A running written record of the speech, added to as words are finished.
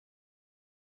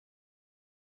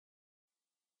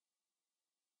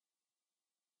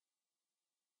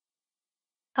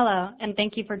Hello, and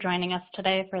thank you for joining us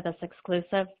today for this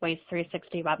exclusive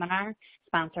Waste360 webinar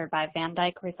sponsored by Van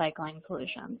Dyke Recycling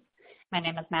Solutions. My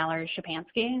name is Mallory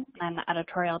Shapansky, and I'm the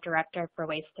Editorial Director for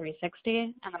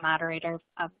Waste360 and the moderator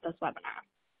of this webinar.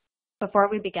 Before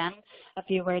we begin, a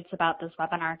few words about this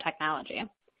webinar technology.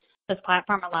 This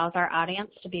platform allows our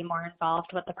audience to be more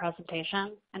involved with the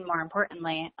presentation, and more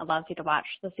importantly, allows you to watch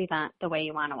this event the way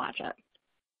you want to watch it.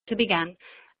 To begin,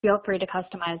 feel free to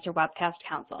customize your webcast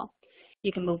console.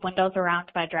 You can move windows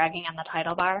around by dragging on the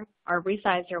title bar or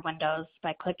resize your windows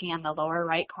by clicking on the lower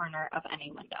right corner of any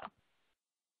window.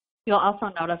 You'll also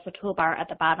notice a toolbar at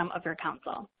the bottom of your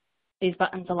console. These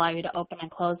buttons allow you to open and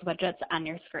close widgets on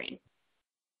your screen.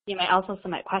 You may also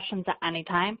submit questions at any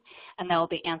time, and they will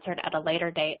be answered at a later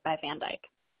date by Van Dyke.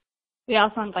 We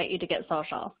also invite you to get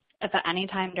social. If at any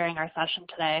time during our session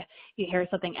today you hear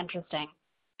something interesting,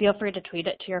 feel free to tweet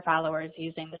it to your followers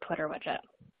using the Twitter widget.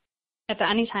 If at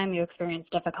any time you experience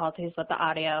difficulties with the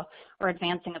audio or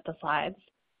advancing of the slides,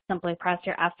 simply press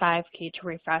your F5 key to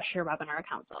refresh your webinar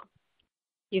console.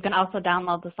 You can also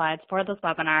download the slides for this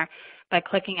webinar by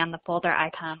clicking on the folder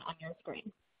icon on your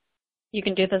screen. You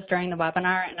can do this during the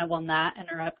webinar and it will not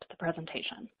interrupt the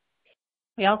presentation.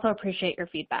 We also appreciate your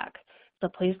feedback, so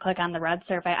please click on the red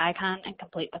survey icon and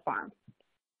complete the form.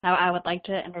 Now I would like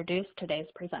to introduce today's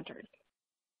presenters.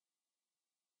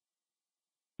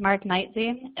 Mark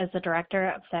Knightsey is the Director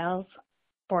of Sales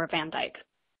for Van Dyke.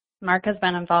 Mark has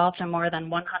been involved in more than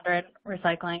 100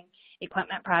 recycling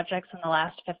equipment projects in the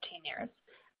last 15 years,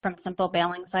 from simple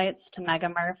baling sites to mega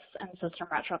MRFs and system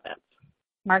retrofits.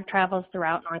 Mark travels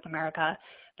throughout North America,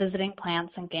 visiting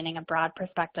plants and gaining a broad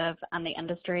perspective on the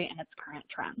industry and its current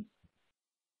trends.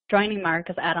 Joining Mark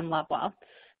is Adam Lovewell,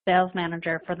 Sales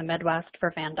Manager for the Midwest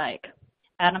for Van Dyke.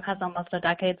 Adam has almost a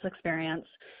decade's experience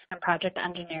in project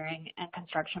engineering and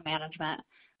construction management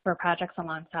for projects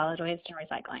along solid waste and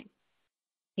recycling.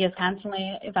 He is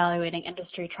constantly evaluating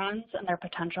industry trends and their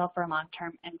potential for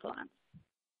long-term influence.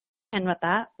 And with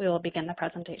that, we will begin the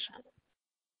presentation.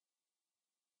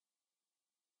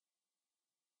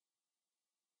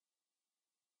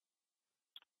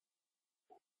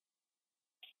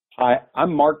 Hi,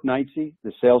 I'm Mark Knightsey,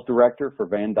 the Sales Director for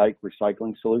Van Dyke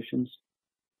Recycling Solutions.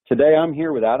 Today I'm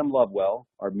here with Adam Lovewell,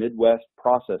 our Midwest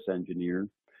Process Engineer,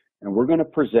 and we're going to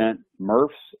present MRFs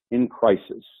in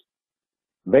Crisis.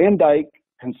 Van Dyke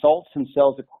consults and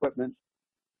sells equipment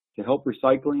to help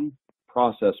recycling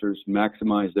processors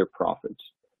maximize their profits.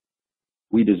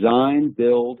 We design,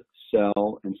 build,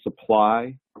 sell, and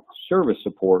supply service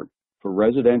support for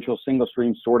residential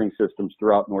single-stream sorting systems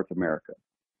throughout North America.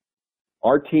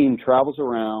 Our team travels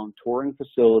around touring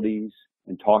facilities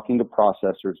and talking to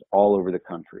processors all over the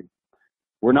country.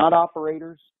 We're not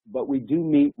operators, but we do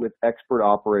meet with expert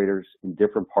operators in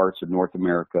different parts of North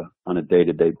America on a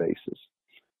day-to-day basis.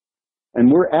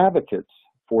 And we're advocates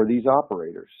for these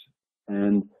operators.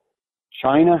 And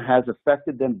China has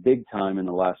affected them big time in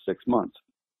the last 6 months.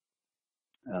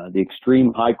 The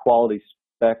extreme high-quality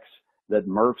specs that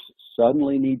MRFs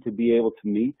suddenly need to be able to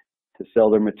meet to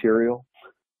sell their material,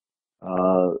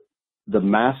 the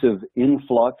massive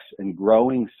influx and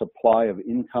growing supply of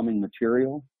incoming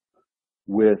material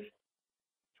with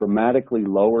dramatically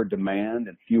lower demand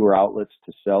and fewer outlets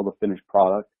to sell the finished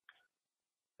product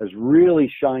has really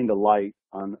shined a light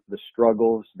on the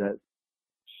struggles that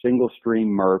single-stream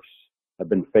MRFs have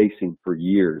been facing for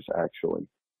years, actually.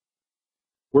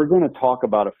 We're going to talk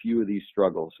about a few of these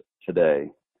struggles today.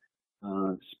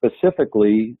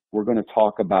 Specifically, we're going to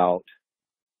talk about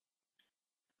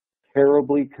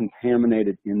terribly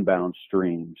contaminated inbound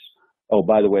streams. Oh,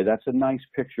 by the way, that's a nice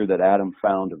picture that Adam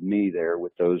found of me there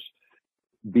with those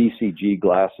BCG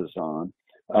glasses on.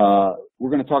 We're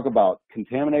going to talk about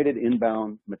contaminated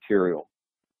inbound material.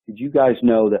 Did you guys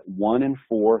know that 1 in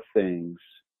 4 things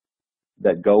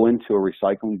that go into a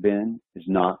recycling bin is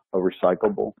not a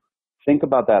recyclable? Think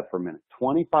about that for a minute.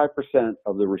 25%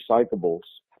 of the recyclables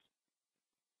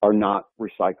are not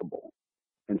recyclable.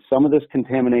 And some of this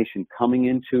contamination coming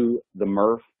into the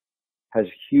MRF has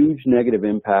huge negative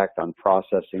impact on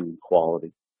processing and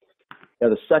quality. Now,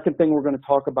 the second thing we're going to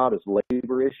talk about is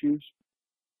labor issues.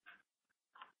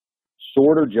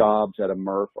 Sorter jobs at a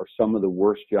MRF are some of the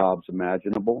worst jobs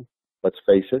imaginable, let's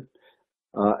face it.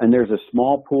 And there's a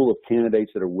small pool of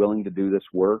candidates that are willing to do this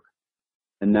work.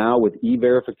 And now with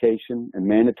e-verification and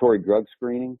mandatory drug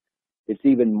screening, it's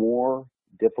even more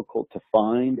difficult to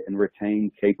find and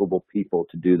retain capable people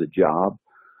to do the job.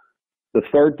 The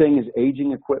third thing is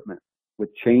aging equipment with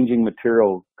changing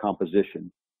material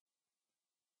composition.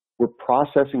 We're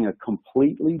processing a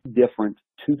completely different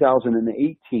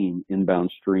 2018 inbound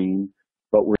stream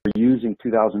but we're using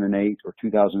 2008 or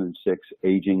 2006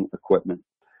 aging equipment.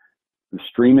 The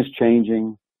stream is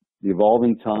changing, the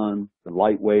evolving ton, the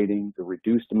lightweighting, the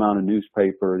reduced amount of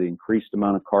newspaper, the increased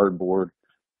amount of cardboard,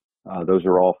 those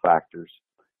are all factors.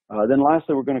 Then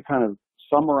lastly, we're going to kind of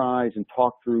summarize and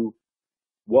talk through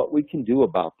what we can do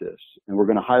about this. And we're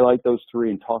going to highlight those three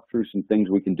and talk through some things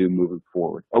we can do moving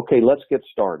forward. Okay, let's get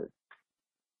started.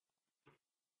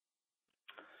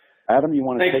 Adam, you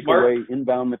want to take away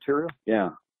inbound material? Yeah.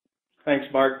 Thanks,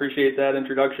 Mark. Appreciate that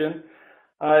introduction.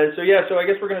 So I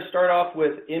guess we're going to start off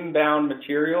with inbound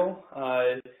material.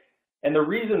 And the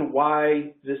reason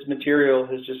why this material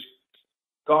has just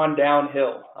gone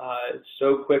downhill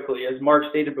so quickly, as Mark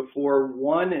stated before,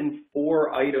 1 in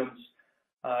 4 items,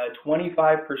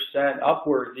 25%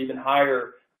 upwards, even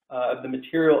higher, of the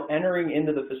material entering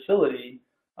into the facility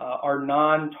are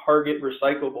non-target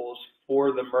recyclables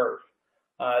for the MRF.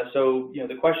 So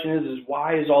the question is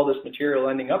why is all this material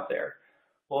ending up there?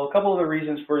 Well, a couple of the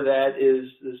reasons for that is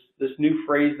this new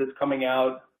phrase that's coming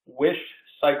out, wish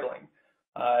cycling.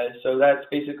 So that's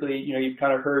basically, you've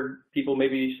kind of heard people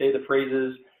maybe say the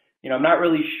phrases, I'm not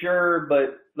really sure,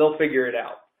 but they'll figure it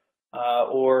out.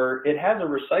 Or it has a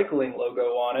recycling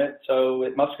logo on it, so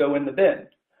it must go in the bin.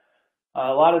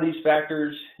 A lot of these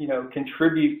factors,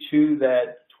 contribute to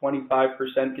that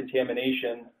 25%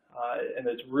 contamination, and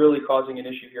it's really causing an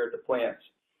issue here at the plants.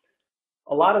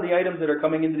 A lot of the items that are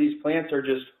coming into these plants are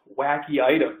just wacky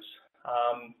items.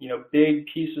 Big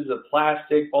pieces of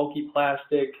plastic,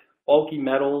 bulky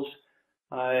metals.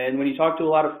 And when you talk to a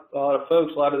lot of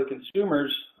folks, a lot of the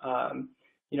consumers,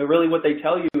 really what they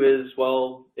tell you is,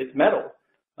 well, it's metal,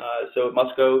 so it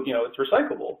must go, it's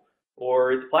recyclable,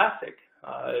 or it's plastic,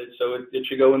 so it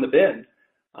should go in the bin.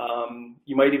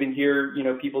 You might even hear,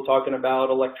 people talking about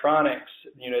electronics.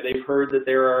 They've heard that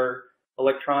there are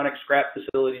electronic scrap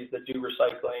facilities that do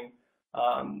recycling.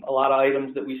 A lot of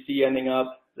items that we see ending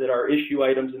up that are issue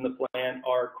items in the plant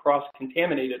are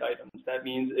cross-contaminated items. That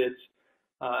means it's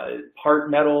part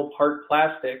metal, part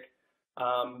plastic,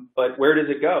 but where does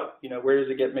it go? Where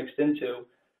does it get mixed into?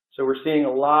 So we're seeing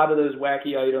a lot of those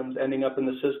wacky items ending up in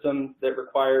the system that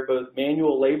require both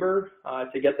manual labor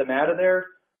to get them out of there,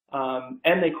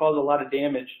 and they cause a lot of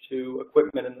damage to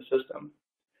equipment in the system.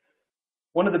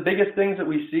 One of the biggest things that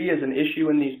we see as an issue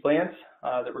in these plants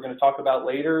that we're going to talk about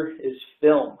later is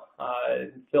film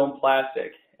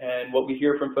plastic. And what we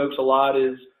hear from folks a lot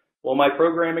is, well, my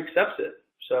program accepts it,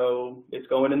 so it's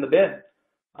going in the bin.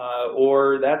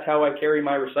 Or that's how I carry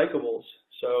my recyclables.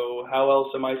 So how else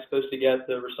am I supposed to get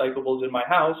the recyclables in my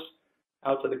house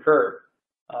out to the curb?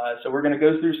 So we're going to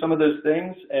go through some of those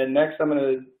things. And next I'm going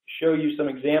to show you some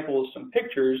examples, some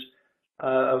pictures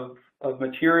of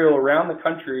material around the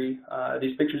country.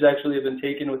 These pictures actually have been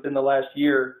taken within the last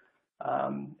year.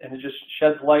 And it just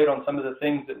sheds light on some of the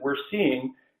things that we're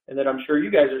seeing and that I'm sure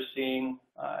you guys are seeing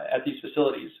at these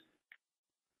facilities.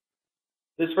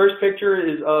 This first picture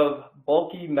is of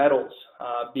bulky metals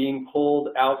being pulled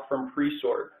out from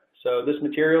pre-sort. So this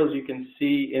material, as you can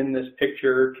see in this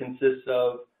picture, consists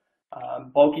of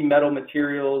bulky metal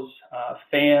materials,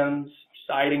 fans,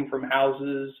 siding from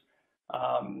houses,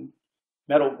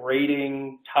 metal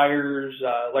grating, tires,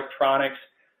 electronics.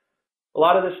 A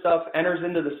lot of this stuff enters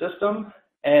into the system,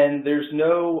 and there's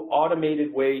no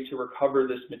automated way to recover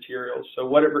this material. So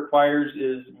what it requires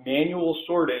is manual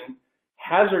sorting,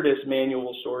 hazardous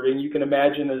manual sorting. You can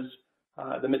imagine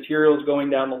as the materials going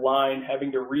down the line,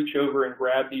 having to reach over and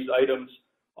grab these items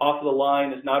off of the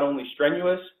line is not only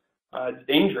strenuous, it's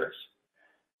dangerous.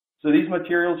 So these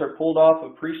materials are pulled off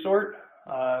of pre-sort.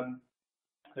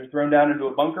 They're thrown down into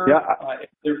a bunker. Yeah.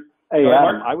 Hey,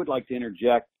 Adam, I would like to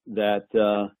interject that,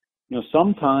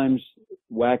 sometimes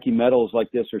wacky metals like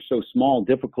this are so small,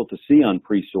 difficult to see on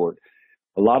pre-sort.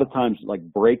 A lot of times like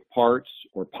brake parts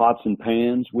or pots and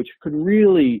pans, which could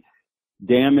really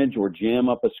damage or jam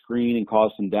up a screen and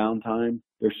cause some downtime.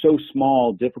 They're so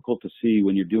small, difficult to see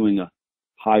when you're doing a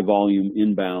high volume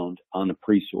inbound on a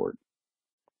pre-sort.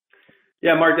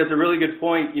 Yeah, Mark, that's a really good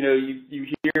point. You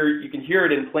can hear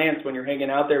it in plants when you're hanging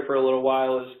out there for a little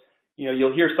while is,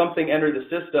 you'll hear something enter the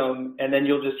system and then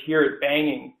you'll just hear it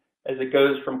banging as it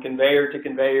goes from conveyor to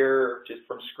conveyor or just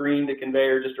from screen to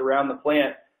conveyor just around the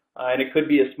plant. And it could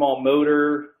be a small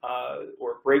motor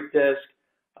or brake disc.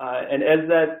 And as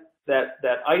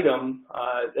that item,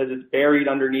 as it's buried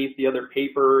underneath the other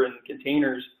paper and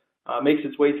containers, makes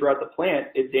its way throughout the plant,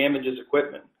 it damages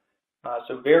equipment.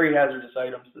 So very hazardous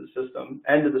items to the system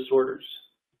and to the sorters.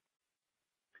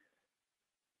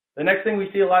 The next thing we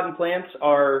see a lot in plants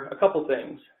are a couple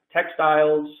things: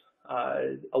 textiles,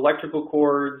 electrical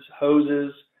cords,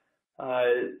 hoses.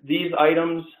 These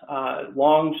items,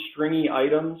 long stringy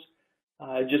items,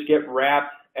 just get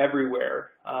wrapped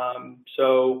everywhere.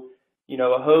 So, you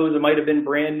know, a hose that might have been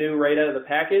brand new right out of the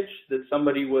package that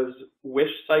somebody was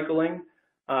wish cycling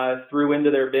threw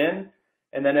into their bin.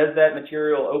 And then as that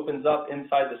material opens up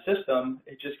inside the system,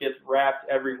 it just gets wrapped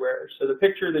everywhere. So the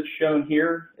picture that's shown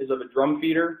here is of a drum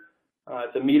feeder.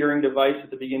 It's a metering device at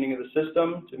the beginning of the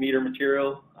system to meter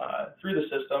material through the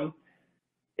system.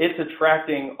 It's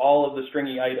attracting all of the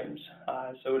stringy items.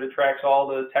 So it attracts all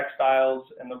the textiles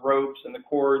and the ropes and the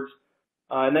cords.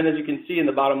 And then as you can see in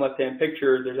the bottom left-hand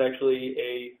picture, there's actually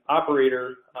a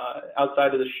operator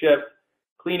outside of the shift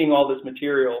cleaning all this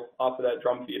material off of that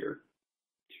drum feeder.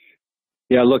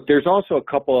 Yeah, look, there's also a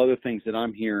couple other things that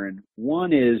I'm hearing.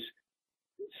 One is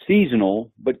seasonal,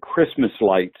 but Christmas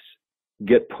lights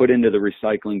get put into the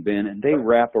recycling bin and they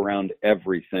wrap around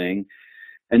everything.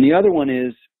 And the other one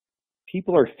is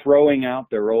people are throwing out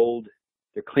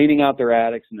they're cleaning out their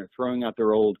attics and they're throwing out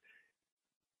their old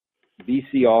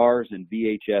VCRs and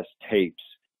VHS tapes.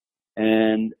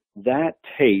 And that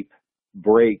tape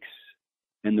breaks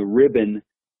and the ribbon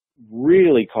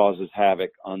really causes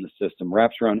havoc on the system,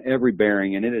 wraps around every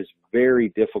bearing, and it is very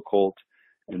difficult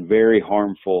and very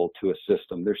harmful to a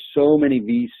system. There's so many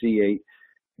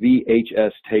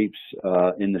VHS tapes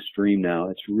in the stream now.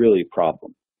 It's really a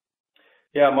problem.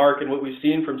 Yeah, Mark, and what we've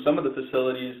seen from some of the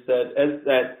facilities that as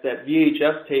that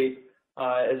VHS tape,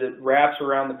 as it wraps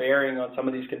around the bearing on some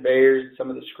of these conveyors, some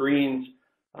of the screens,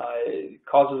 it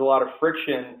causes a lot of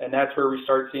friction, and that's where we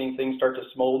start seeing things start to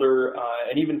smolder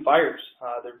and even fires.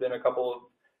 There have been a couple of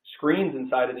screens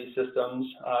inside of these systems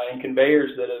and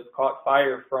conveyors that have caught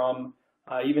fire from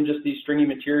even just these stringy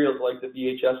materials like the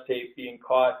VHS tape being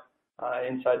caught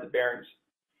inside the bearings.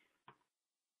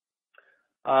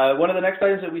 One of the next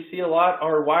items that we see a lot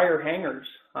are wire hangers.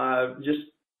 Just,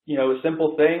 you know, a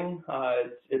simple thing.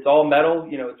 It's all metal.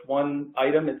 You know, it's one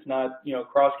item. It's not, you know,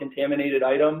 cross-contaminated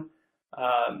item.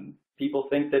 People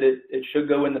think that it should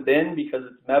go in the bin because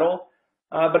it's metal,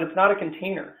 but it's not a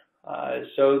container.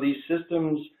 So these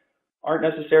systems aren't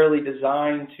necessarily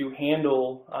designed to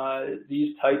handle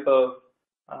these type of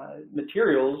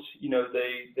materials. You know,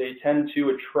 they tend to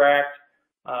attract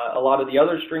a lot of the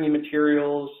other stringy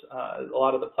materials, a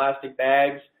lot of the plastic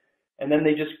bags, and then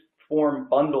they just form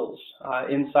bundles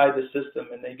inside the system,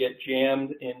 and they get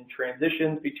jammed in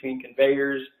transitions between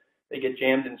conveyors, they get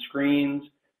jammed in screens,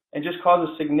 and just cause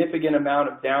a significant amount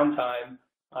of downtime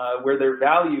where their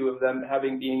value of them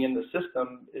being in the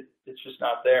system, it's just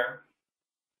not there.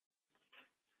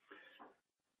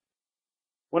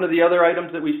 One of the other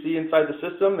items that we see inside the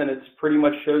system, and it's pretty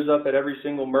much shows up at every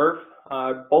single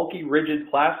MRF, bulky rigid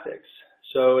plastics.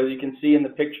 So as you can see in the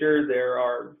picture, there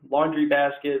are laundry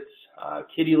baskets,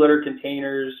 kitty litter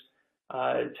containers,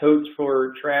 totes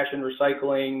for trash and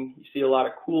recycling. You see a lot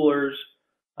of coolers.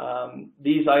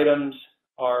 These items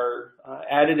are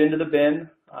added into the bin,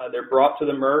 they're brought to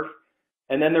the MRF,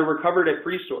 and then they're recovered at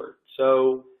pre-sort.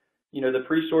 So, you know, the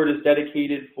pre-sort is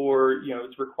dedicated for, you know,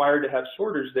 it's required to have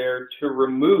sorters there to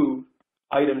remove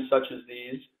items such as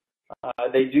these.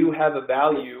 They do have a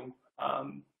value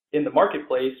in the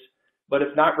marketplace, but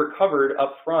if not recovered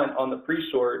up front on the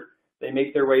pre-sort, they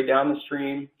make their way down the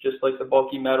stream, just like the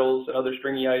bulky metals and other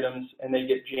stringy items, and they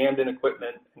get jammed in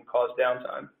equipment and cause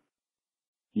downtime.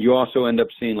 You also end up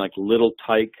seeing like little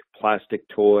tyke plastic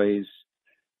toys,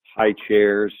 high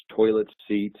chairs, toilet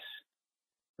seats,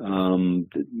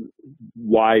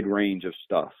 wide range of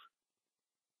stuff.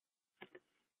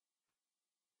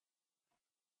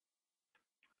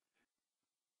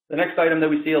 The next item that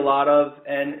we see a lot of,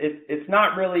 and it's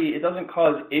not really, it doesn't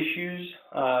cause issues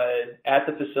at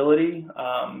the facility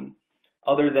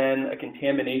other than a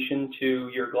contamination to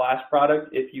your glass product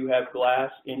if you have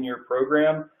glass in your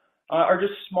program, are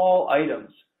just small items.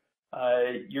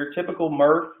 Your typical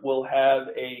MRF will have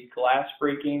a glass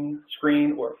breaking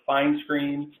screen or a fine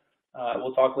screen.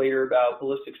 We'll talk later about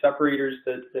ballistic separators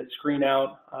that screen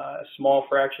out a small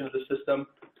fraction of the system.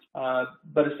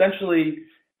 But essentially,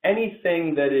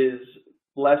 anything that is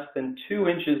less than 2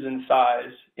 inches in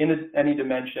size in any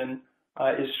dimension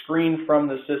is screened from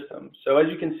the system. So as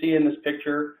you can see in this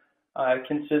picture, it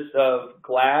consists of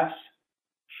glass,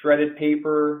 shredded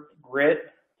paper, grit,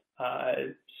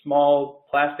 small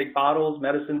plastic bottles,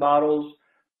 medicine bottles,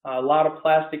 a lot of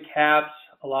plastic caps,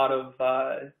 a lot of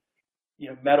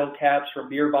metal caps from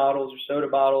beer bottles or soda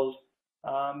bottles,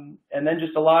 and then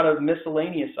just a lot of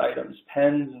miscellaneous items,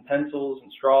 pens and pencils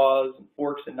and straws and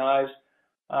forks and knives.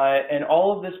 And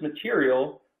all of this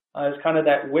material is kind of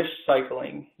that wish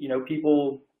cycling. You know,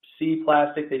 people see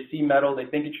plastic, they see metal, they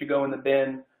think it should go in the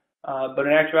bin, but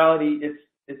in actuality,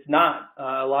 it's not.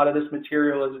 A lot of this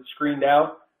material, as it's screened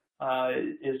out,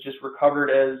 is just recovered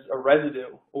as a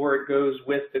residue, or it goes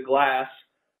with the glass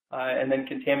and then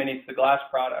contaminates the glass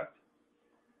product.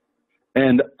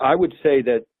 And I would say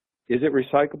that, is it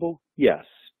recyclable? Yes.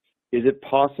 Is it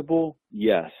possible?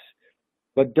 Yes.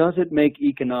 But does it make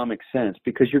economic sense?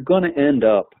 Because you're going to end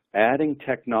up adding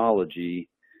technology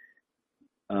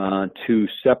to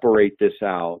separate this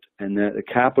out, and the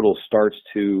capital starts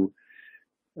to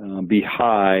be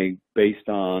high based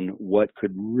on what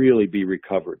could really be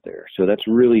recovered there. So that's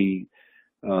really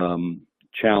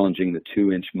challenging the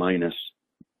 2-inch minus.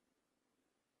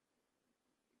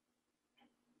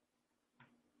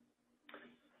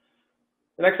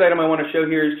 The next item I want to show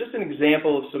here is just an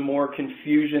example of some more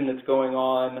confusion that's going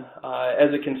on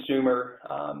as a consumer.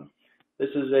 This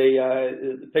is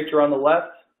the picture on the left.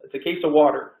 It's a case of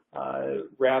water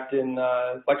wrapped in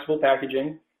flexible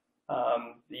packaging.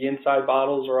 The inside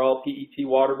bottles are all PET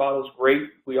water bottles. Great.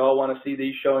 We all want to see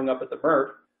these showing up at the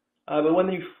MRF. But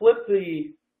when you flip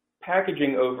the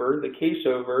packaging over, the case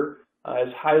over, as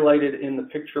highlighted in the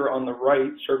picture on the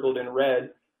right, circled in red,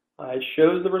 it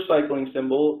shows the recycling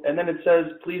symbol, and then it says,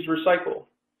 please recycle.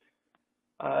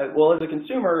 Well, as a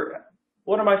consumer,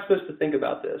 what am I supposed to think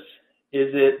about this? Is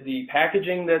it the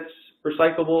packaging that's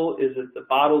recyclable? Is it the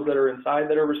bottles that are inside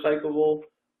that are recyclable?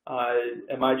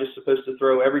 Am I just supposed to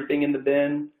throw everything in the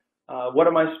bin? What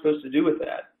am I supposed to do with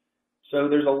that? So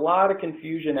there's a lot of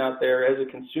confusion out there as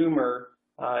a consumer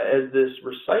as this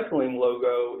recycling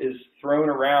logo is thrown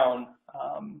around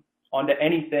onto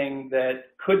anything that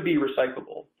could be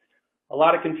recyclable. A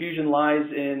lot of confusion lies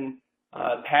in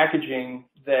packaging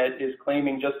that is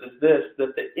claiming just as this,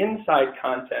 that the inside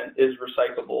content is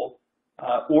recyclable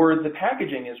or the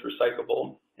packaging is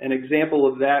recyclable. An example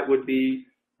of that would be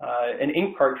an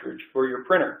ink cartridge for your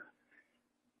printer.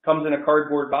 Comes in a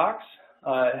cardboard box,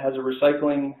 has a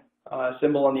recycling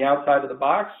symbol on the outside of the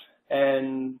box,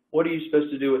 and what are you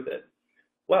supposed to do with it?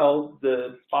 Well,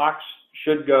 the box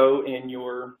should go in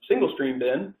your single stream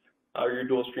bin or your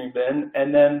dual stream bin,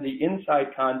 and then the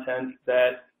inside content,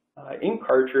 that ink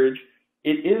cartridge,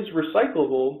 it is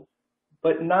recyclable,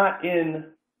 but not in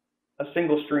a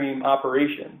single stream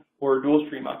operation or a dual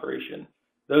stream operation.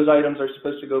 Those items are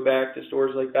supposed to go back to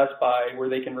stores like Best Buy where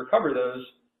they can recover those,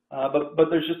 but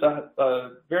there's just a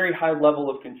very high level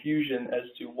of confusion as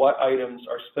to what items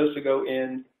are supposed to go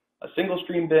in a single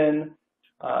stream bin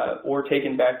or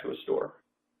taken back to a store.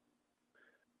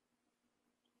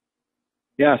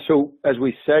 Yeah, so as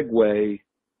we segue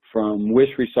from wish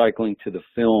recycling to the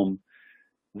film,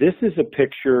 this is a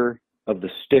picture of the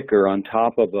sticker on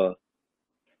top of a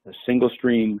single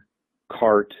stream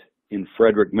cart in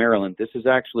Frederick, Maryland. This is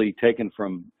actually taken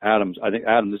from Adam's. I think,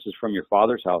 Adam, this is from your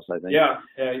father's house, I think. Yeah,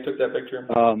 he took that picture.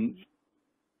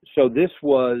 So this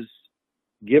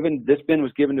bin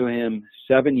was given to him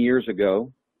 7 years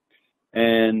ago,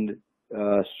 and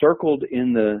circled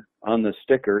on the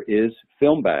sticker is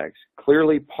film bags,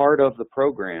 clearly part of the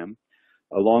program,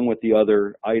 along with the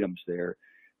other items there.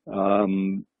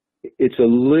 It's a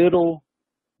little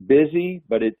busy,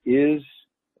 but it is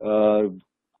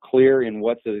clear in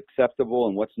what's acceptable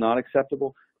and what's not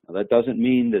acceptable. Now, that doesn't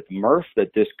mean that the MRF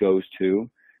that this goes to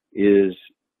is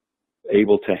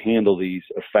able to handle these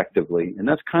effectively. And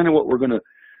that's kind of what we're going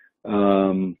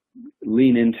to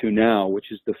lean into now,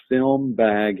 which is the film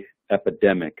bag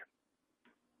epidemic.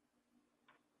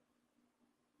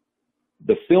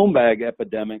 The film bag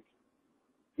epidemic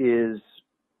is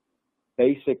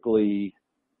basically,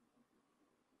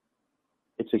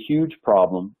 it's a huge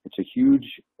problem. It's a huge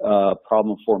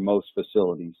problem for most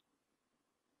facilities.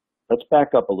 Let's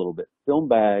back up a little bit. Film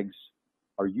bags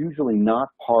are usually not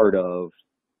part of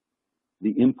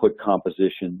the input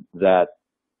composition that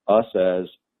us as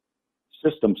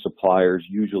system suppliers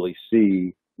usually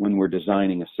see when we're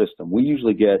designing a system. We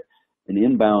usually get an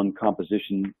inbound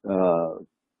composition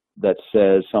that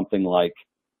says something like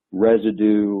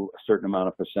residue, a certain amount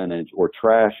of percentage, or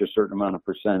trash, a certain amount of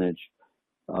percentage.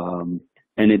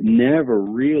 And it never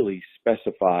really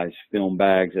specifies film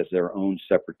bags as their own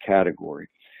separate category.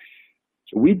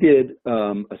 So we did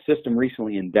a system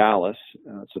recently in Dallas.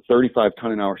 It's a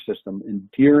 35-ton-an-hour system. And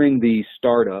during the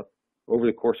startup, over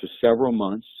the course of several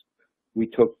months, we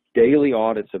took daily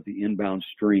audits of the inbound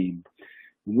stream.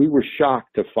 We were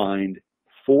shocked to find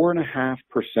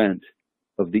 4.5%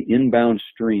 of the inbound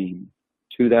stream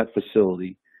to that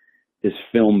facility is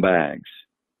film bags.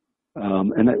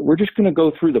 And we're just going to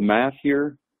go through the math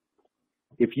here.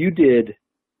 If you did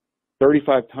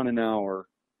 35 ton an hour,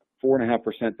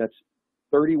 4.5%, that's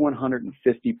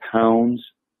 3,150 pounds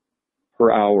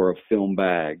per hour of film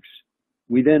bags.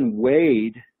 We then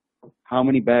weighed how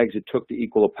many bags it took to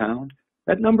equal a pound?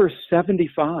 That number is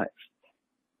 75.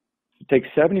 It takes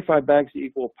 75 bags to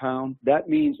equal a pound. That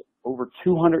means over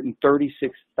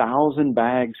 236,000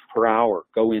 bags per hour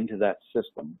go into that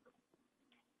system.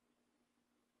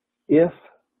 If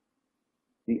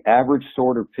the average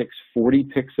sorter picks 40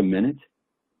 picks a minute,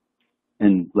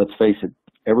 and let's face it,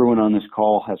 everyone on this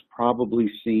call has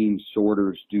probably seen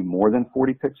sorters do more than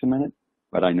 40 picks a minute,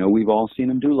 but I know we've all seen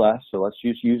them do less, so let's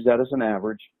just use that as an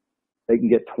average. They can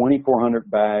get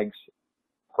 2,400 bags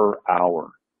per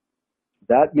hour.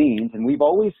 That means, and we've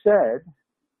always said,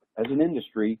 as an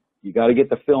industry, you got to get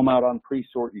the film out on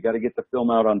pre-sort, you got to get the film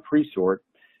out on pre-sort.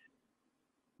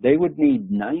 They would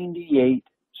need 98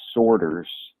 sorters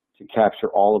to capture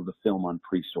all of the film on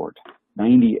pre-sort.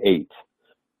 98.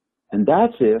 And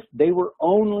that's if they were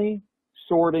only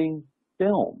sorting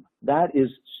film. That is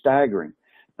staggering.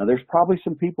 Now, there's probably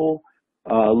some people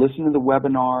listening to the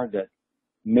webinar that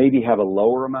maybe have a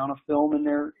lower amount of film in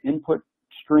their input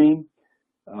stream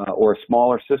or a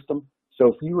smaller system. So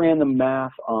if you ran the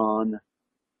math on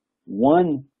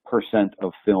 1%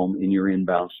 of film in your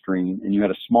inbound stream and you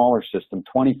had a smaller system,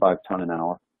 25 ton an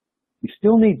hour, you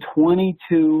still need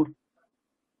 22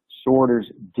 sorters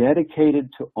dedicated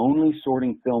to only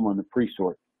sorting film on the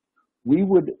pre-sort. We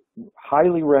would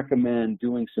highly recommend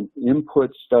doing some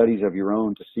input studies of your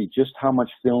own to see just how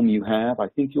much film you have. I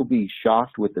think you'll be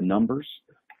shocked with the numbers,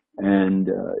 and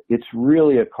it's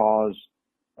really a cause.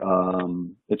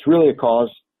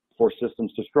 For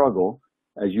systems to struggle,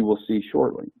 as you will see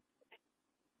shortly.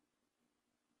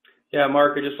 Yeah,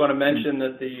 Mark, I just want to mention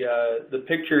that the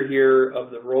picture here of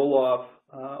the roll-off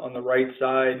on the right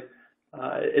side,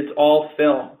 it's all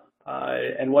film,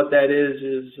 and what that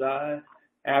is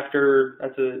after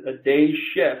that's a day's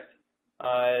shift,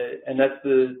 and that's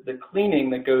the cleaning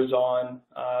that goes on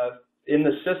in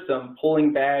the system,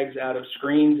 pulling bags out of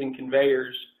screens and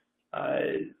conveyors,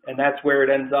 and that's where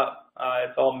it ends up.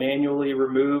 It's all manually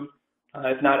removed.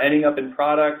 It's not ending up in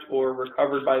product or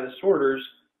recovered by the sorters.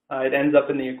 It ends up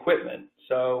in the equipment.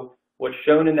 So what's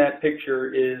shown in that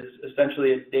picture is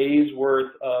essentially a day's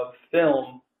worth of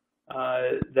film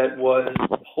that was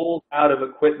pulled out of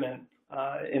equipment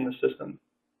in the system.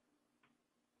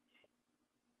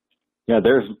 Yeah,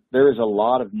 there is a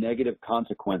lot of negative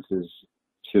consequences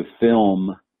to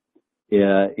film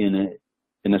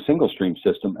in a single stream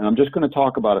system, and I'm just going to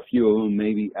talk about a few of them.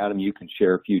 Maybe Adam, you can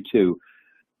share a few too.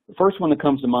 The first one that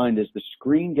comes to mind is the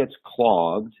screen gets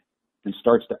clogged and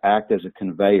starts to act as a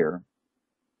conveyor.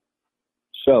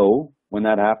 So when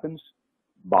that happens,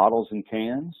 bottles and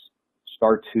cans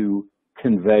start to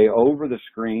convey over the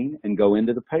screen and go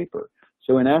into the paper.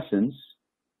 So in essence,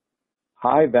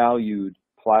 high-valued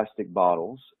plastic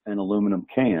bottles and aluminum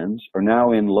cans are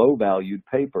now in low-valued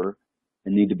paper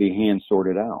and need to be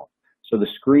hand-sorted out. So the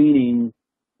screening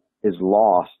is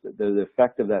lost. The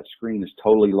effect of that screen is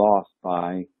totally lost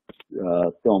by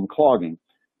film clogging.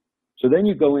 So then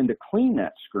you go in to clean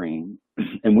that screen,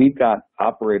 and we've got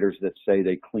operators that say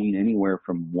they clean anywhere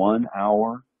from 1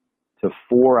 hour to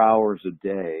 4 hours a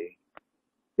day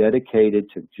dedicated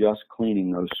to just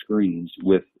cleaning those screens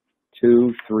with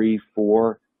 2, 3,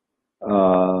 4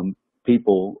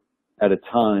 people at a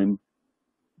time.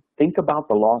 Think about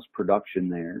the lost production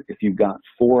there if you've got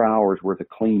 4 hours worth of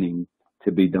cleaning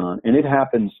to be done. And it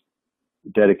happens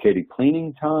dedicated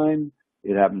cleaning time,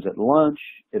 it happens at lunch,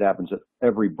 it happens at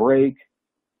every break.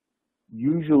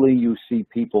 Usually you see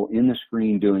people in the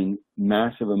screen doing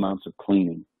massive amounts of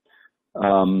cleaning.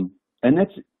 And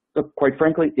that's, quite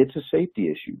frankly, it's a safety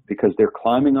issue because they're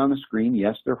climbing on the screen.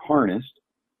 Yes, they're harnessed,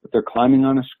 but they're climbing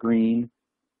on a screen,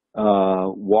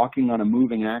 walking on a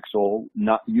moving axle,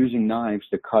 not using knives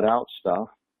to cut out stuff.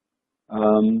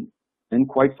 And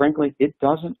quite frankly, it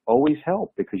doesn't always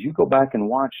help because you go back and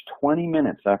watch 20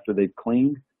 minutes after they've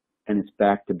cleaned and it's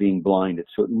back to being blinded.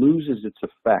 So it loses its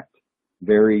effect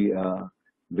very,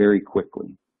 very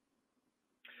quickly.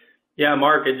 Yeah,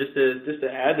 Mark, and just to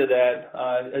add to that,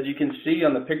 as you can see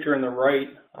on the picture on the right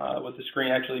with the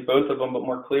screen, actually both of them, but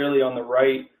more clearly on the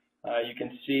right, you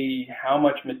can see how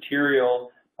much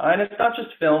material, and it's not just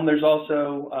film, there's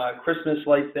also Christmas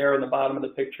lights there on the bottom of the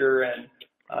picture and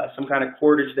some kind of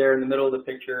cordage there in the middle of the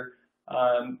picture.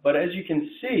 But as you can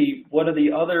see, one of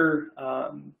the other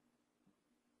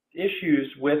issues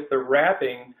with the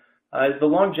wrapping is the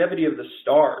longevity of the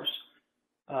stars.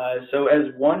 So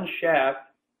as one shaft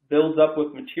builds up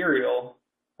with material,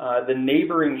 the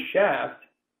neighboring shaft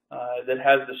that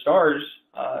has the stars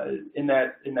in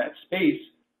that space,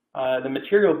 the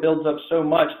material builds up so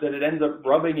much that it ends up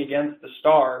rubbing against the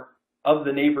star of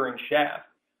the neighboring shaft.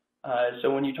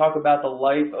 So when you talk about the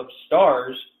life of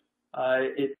stars,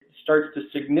 it starts to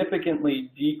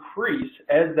significantly decrease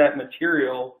as that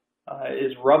material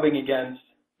is rubbing against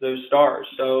those stars.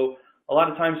 So a lot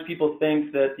of times people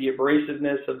think that the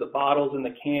abrasiveness of the bottles and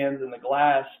the cans and the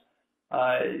glass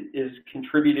is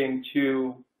contributing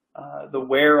to the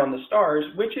wear on the stars,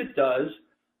 which it does.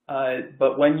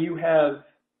 But when you have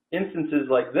instances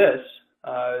like this,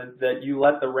 that you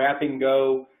let the wrapping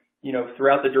go,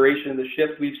 throughout the duration of the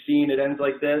shift, we've seen it ends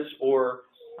like this, or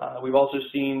we've also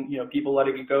seen, people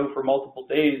letting it go for multiple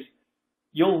days,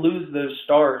 you'll lose those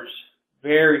stars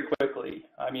very quickly.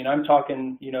 I mean, I'm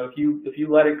talking, if you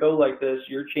let it go like this,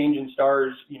 you're changing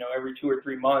stars, every 2 or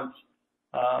 3 months,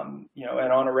 and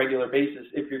on a regular basis,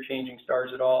 if you're changing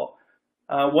stars at all.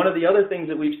 One of the other things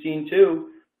that we've seen too,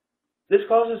 this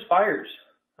causes fires.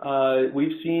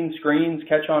 We've seen screens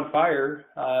catch on fire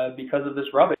because of this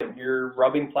rubbing. You're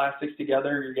rubbing plastics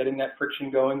together, you're getting that friction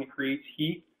going, it creates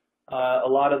heat. A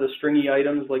lot of the stringy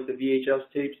items like the VHS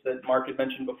tapes that Mark had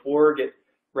mentioned before get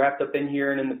wrapped up in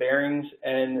here and in the bearings,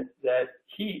 and that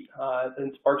heat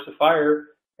then sparks a fire,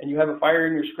 and you have a fire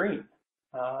in your screen.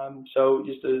 So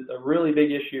just a really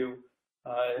big issue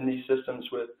in these systems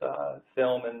with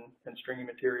film and stringy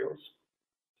materials.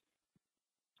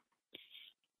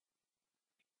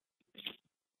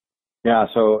 Yeah,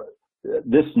 so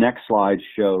this next slide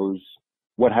shows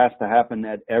what has to happen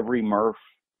at every MRF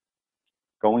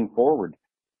going forward.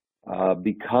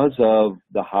 Because of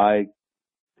the high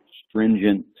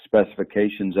stringent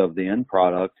specifications of the end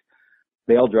product,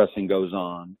 bale dressing goes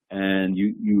on, and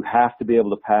you have to be able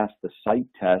to pass the site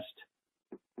test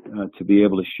to be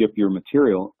able to ship your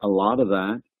material. A lot of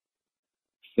that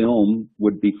film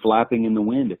would be flapping in the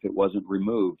wind if it wasn't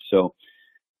removed. So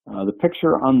the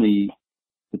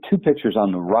two pictures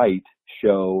on the right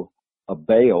show a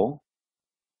bale,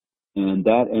 and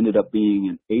that ended up being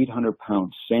an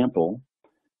 800-pound sample,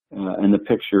 and the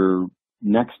picture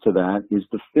next to that is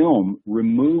the film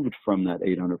removed from that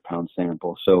 800-pound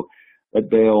sample. So that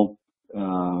bale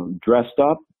dressed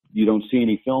up, you don't see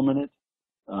any film in it.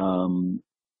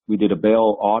 We did a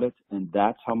bale audit, and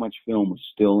that's how much film was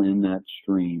still in that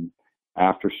stream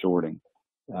after sorting.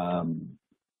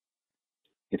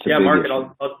 It's a big Mark,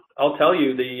 issue. I'll tell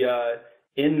you,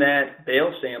 in that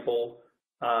bale sample,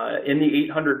 in the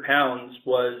 800 pounds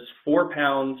was 4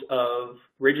 pounds of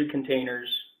rigid containers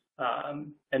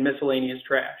and miscellaneous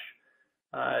trash.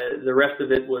 The rest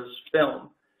of it was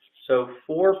film. So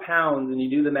 4 pounds, and you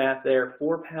do the math there,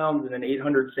 4 pounds in an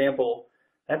 800 sample,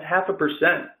 that's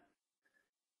 0.5%.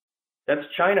 That's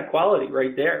China quality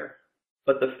right there.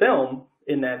 But the film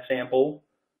in that sample,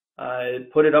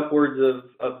 put it upwards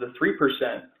of the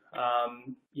 3%,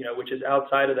 which is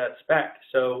outside of that spec.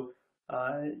 So,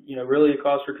 really a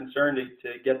cause for concern to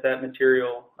get that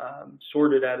material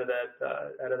sorted out of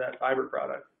that fiber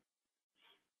product.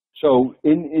 So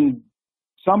in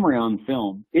summary on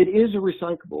film, it is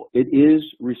recyclable. It is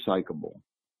recyclable,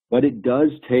 but it does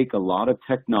take a lot of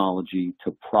technology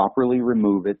to properly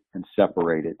remove it and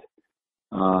separate it.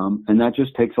 And that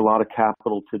just takes a lot of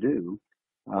capital to do.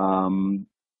 And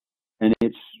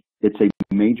it's a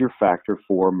major factor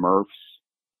for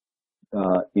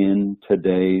MRFs in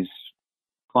today's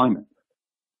climate.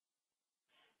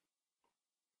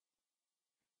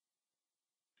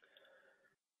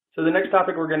 So the next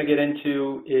topic we're going to get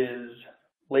into is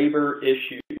labor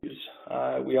issues.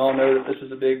 We all know that this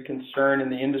is a big concern in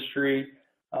the industry,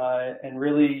 and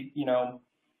really,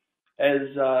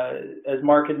 as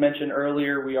Mark had mentioned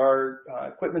earlier, we are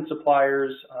equipment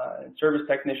suppliers and service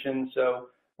technicians, so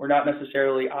we're not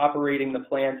necessarily operating the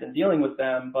plants and dealing with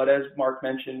them, but as Mark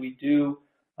mentioned, we do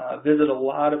visit a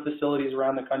lot of facilities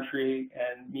around the country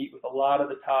and meet with a lot of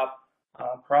the top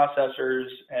processors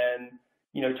and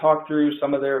talk through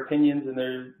some of their opinions and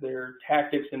their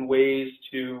tactics and ways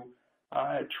to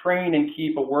train and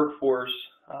keep a workforce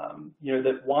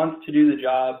that wants to do the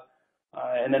job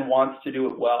and then wants to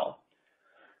do it well.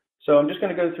 So I'm just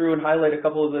going to go through and highlight a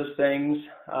couple of those things.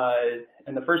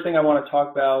 And the first thing I want to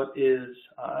talk about is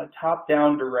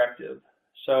top-down directive.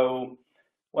 So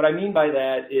what I mean by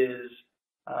that is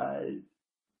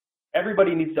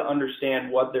everybody needs to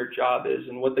understand what their job is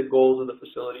and what the goals of the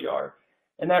facility are.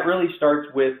 And that really starts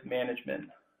with management.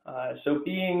 So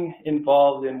being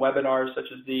involved in webinars such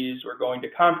as these, or going to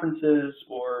conferences,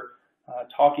 or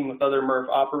talking with other MRF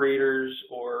operators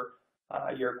or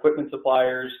your equipment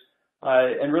suppliers,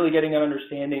 and really getting an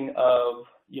understanding of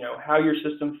how your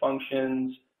system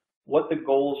functions, what the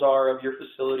goals are of your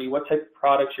facility, what type of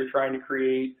products you're trying to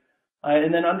create,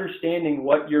 and then understanding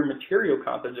what your material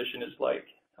composition is like.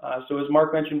 So as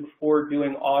Mark mentioned before,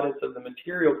 doing audits of the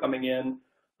material coming in,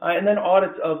 and then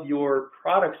audits of your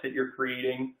products that you're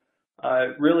creating,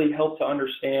 really help to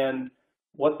understand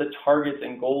what the targets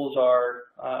and goals are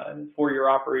for your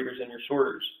operators and your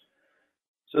sorters.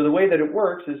 So the way that it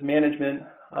works is management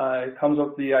comes up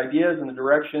with the ideas and the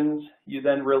directions. You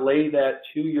then relay that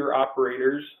to your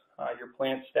operators, your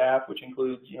plant staff, which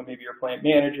includes maybe your plant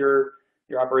manager,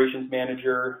 your operations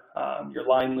manager, your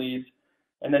line leads,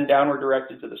 and then downward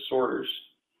directed to the sorters.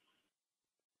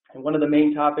 And one of the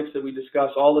main topics that we discuss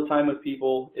all the time with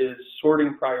people is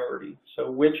sorting priority. So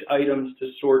which items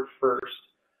to sort first.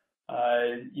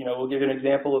 We'll give you an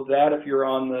example of that. If you're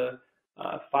on the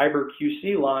fiber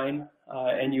QC line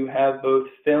and you have both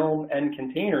film and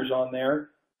containers on there,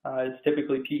 it's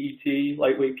typically PET,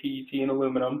 lightweight PET and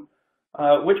aluminum.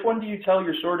 Which one do you tell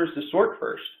your sorters to sort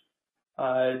first?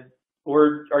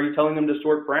 Or are you telling them to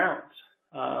sort browns?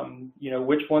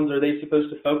 Which ones are they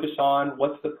supposed to focus on?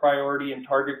 What's the priority and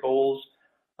target goals?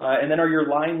 And then are your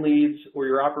line leads or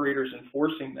your operators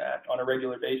enforcing that on a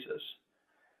regular basis?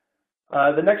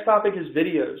 The next topic is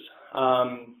videos.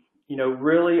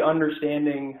 Really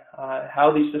understanding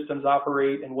how these systems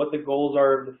operate and what the goals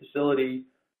are of the facility,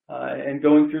 and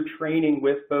going through training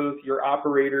with both your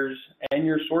operators and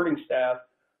your sorting staff,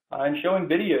 and showing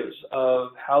videos of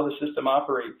how the system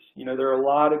operates. There are a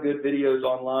lot of good videos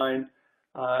online.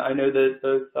 I know that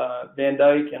both Van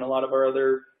Dyke and a lot of our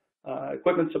other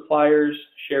equipment suppliers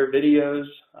share videos,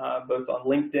 both on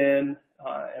LinkedIn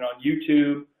and on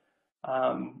YouTube.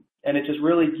 And it just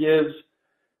really gives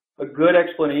a good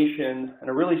explanation and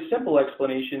a really simple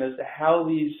explanation as to how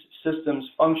these systems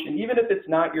function, even if it's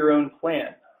not your own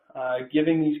plant,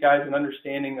 giving these guys an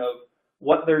understanding of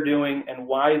what they're doing and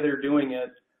why they're doing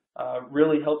it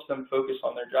really helps them focus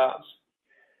on their jobs.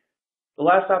 The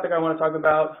last topic I want to talk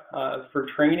about for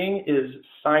training is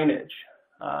signage.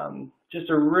 Just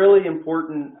a really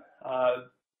important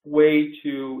way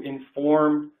to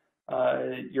inform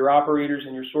your operators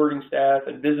and your sorting staff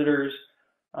and visitors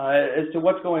as to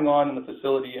what's going on in the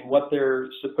facility and what they're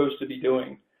supposed to be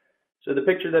doing. So the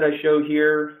picture that I show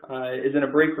here is in a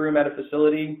break room at a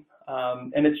facility,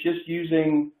 and it's just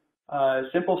using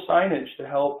simple signage to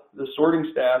help the sorting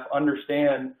staff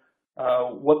understand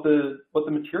what the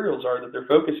materials are that they're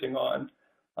focusing on.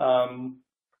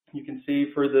 You can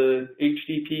see for the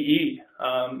HDPE,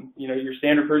 your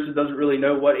standard person doesn't really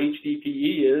know what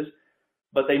HDPE is,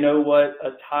 but they know what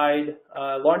a Tide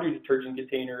laundry detergent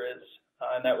container is,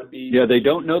 and that would be... Yeah, they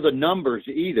don't know the numbers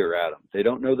either, Adam. They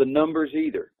don't know the numbers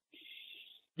either.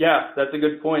 Yeah, that's a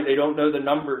good point. They don't know the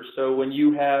numbers. So when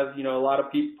you have, a lot of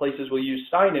places will use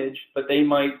signage, but they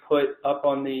might put up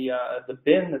on the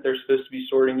bin that they're supposed to be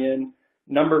sorting in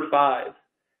number 5,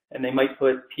 and they might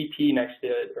put PP next to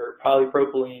it or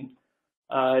polypropylene.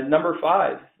 Number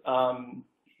 5,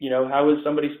 how is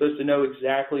somebody supposed to know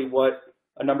exactly what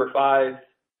a number 5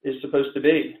 is supposed to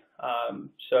be?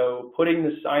 So putting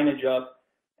the signage up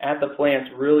at the plants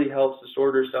really helps the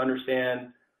sorters to understand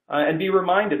and be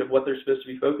reminded of what they're supposed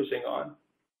to be focusing on.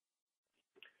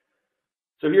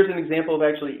 So here's an example of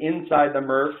actually inside the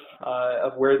MRF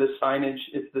of where this signage,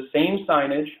 it's the same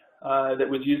signage that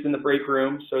was used in the break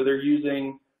room. So they're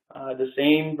using the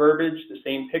same verbiage, the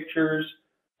same pictures,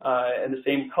 and the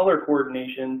same color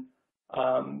coordination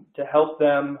to help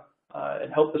them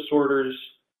and help the sorters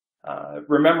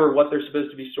remember what they're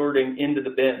supposed to be sorting into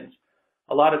the bins.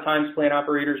 A lot of times plant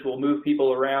operators will move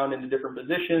people around into different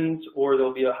positions, or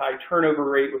there'll be a high turnover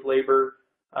rate with labor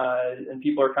and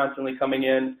people are constantly coming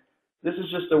in. This is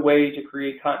just a way to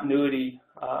create continuity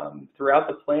throughout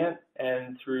the plant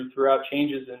and throughout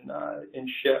changes in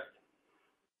shift.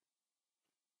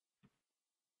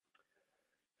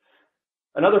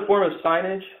 Another form of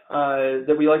signage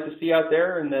that we like to see out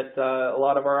there and that a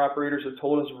lot of our operators have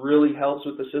told us really helps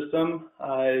with the system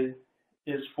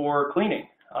is for cleaning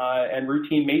and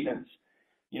routine maintenance.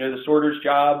 The sorter's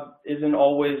job isn't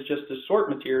always just to sort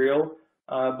material,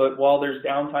 but while there's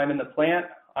downtime in the plant,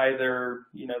 either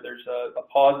there's a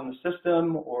pause in the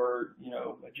system or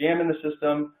a jam in the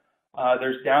system,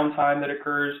 there's downtime that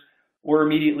occurs, or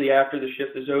immediately after the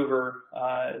shift is over,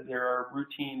 there are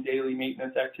routine daily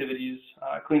maintenance activities,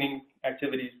 cleaning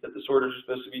activities that the sorters are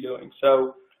supposed to be doing.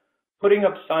 So putting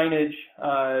up signage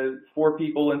for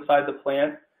people inside the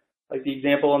plant, like the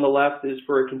example on the left is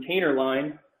for a container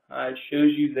line. It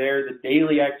shows you there the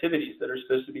daily activities that are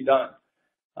supposed to be done.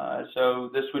 So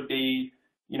this would be,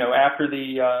 after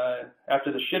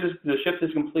the shift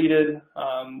is completed,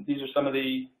 these are some of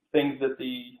the things that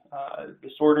the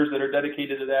sorters that are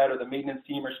dedicated to that or the maintenance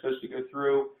team are supposed to go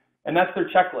through, and that's their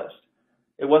checklist.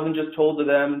 It wasn't just told to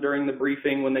them during the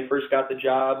briefing when they first got the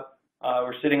job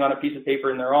or sitting on a piece of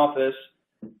paper in their office.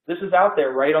 This is out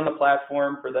there right on the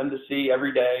platform for them to see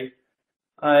every day.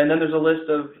 And then there's a list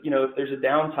of, if there's a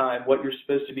downtime, what you're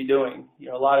supposed to be doing.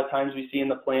 A lot of times we see in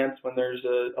the plants when there's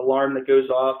an alarm that goes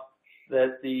off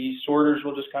that the sorters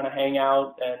will just kind of hang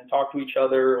out and talk to each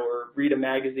other or read a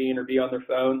magazine or be on their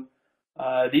phone.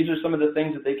 These are some of the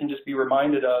things that they can just be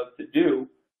reminded of to do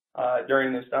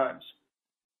during those times.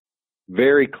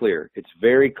 Very clear. It's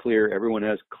very clear. Everyone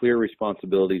has clear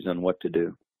responsibilities on what to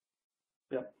do.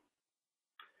 Yeah.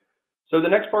 So the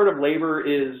next part of labor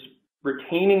is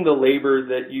retaining the labor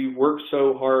that you worked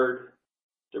so hard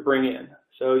to bring in.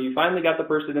 So you finally got the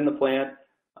person in the plant,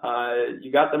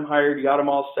 you got them hired, you got them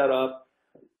all set up,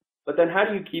 but then how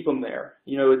do you keep them there?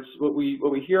 It's what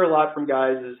we hear a lot from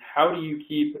guys is how do you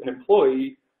keep an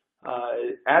employee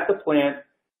at the plant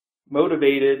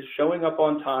motivated, showing up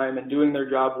on time, and doing their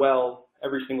job well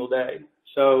every single day.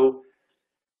 So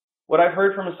what I've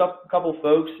heard from a couple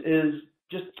folks is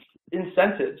just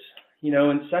incentives,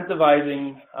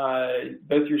 incentivizing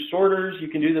both your sorters. You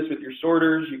can do this with your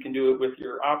sorters. You can do it with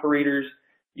your operators.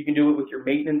 You can do it with your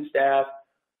maintenance staff.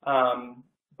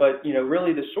 But,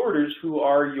 really the sorters who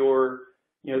are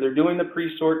they're doing the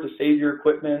pre-sort to save your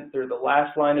equipment. They're the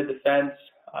last line of defense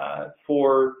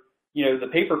for, the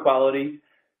paper quality.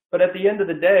 But at the end of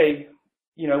the day,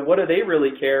 what do they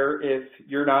really care if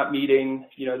you're not meeting,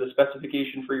 the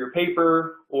specification for your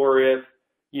paper, or if,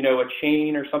 a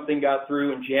chain or something got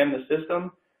through and jammed the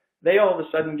system? They all of a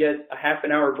sudden get a half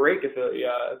an hour break if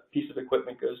a piece of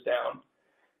equipment goes down.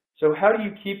 So how do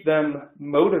you keep them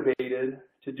motivated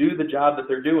to do the job that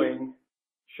they're doing,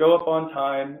 show up on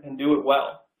time, and do it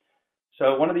well?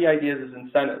 So one of the ideas is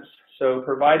incentives. So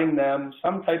providing them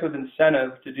some type of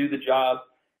incentive to do the job,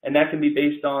 and that can be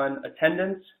based on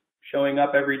attendance, showing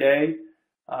up every day,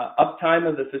 uptime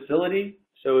of the facility.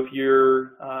 So if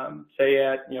you're, say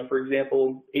at, for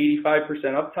example, 85%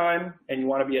 uptime and you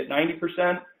want to be at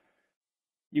 90%,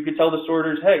 you could tell the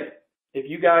sorters, hey, if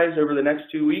you guys over the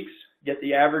next 2 weeks get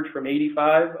the average from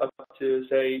 85 up to,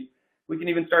 say, we can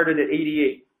even start it at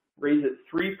 88, raise it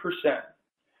 3%.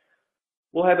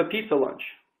 We'll have a pizza lunch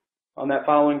on that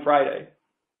following Friday.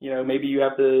 Maybe you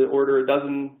have to order a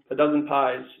dozen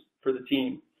pies for the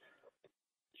team.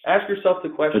 Ask yourself the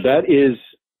question.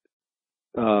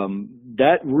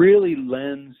 That really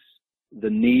lends the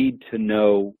need to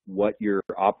know what your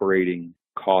operating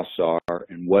costs are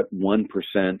and what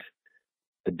 1%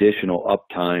 additional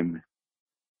uptime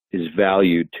is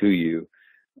valued to you.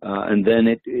 And then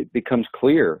it becomes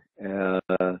clear.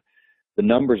 The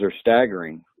numbers are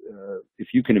staggering.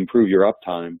 If you can improve your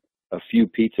uptime, a few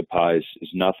pizza pies is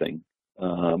nothing.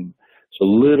 So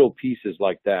little pieces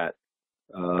like that,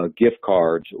 gift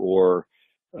cards or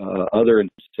other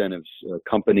incentives,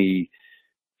 company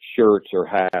shirts or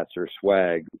hats or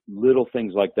swag, little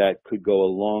things like that could go a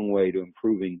long way to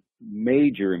improving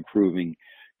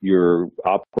your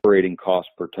operating cost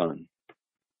per ton.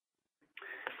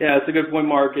 Yeah, that's a good point,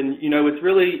 Mark. And,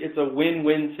 it's a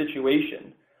win-win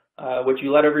situation. What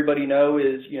you let everybody know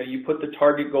is, you put the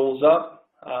target goals up,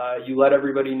 you let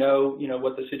everybody know,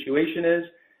 what the situation is,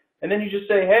 and then you just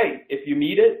say, hey, if you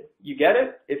meet it, you get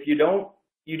it. If you don't,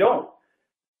 you don't.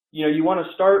 You want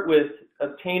to start with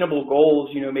obtainable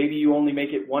goals. Maybe you only make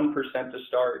it 1% to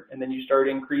start, and then you start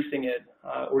increasing it,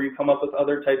 or you come up with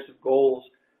other types of goals.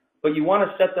 But you want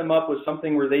to set them up with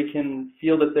something where they can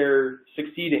feel that they're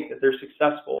succeeding, that they're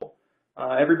successful.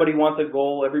 Everybody wants a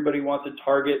goal. Everybody wants a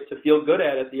target to feel good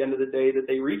at the end of the day that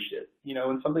they reached it,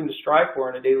 and something to strive for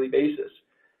on a daily basis.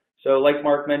 So like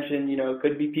Mark mentioned, it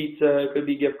could be pizza, it could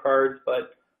be gift cards,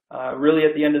 but really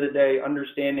at the end of the day,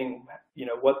 understanding,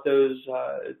 what those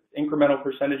incremental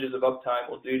percentages of uptime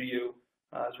will do to you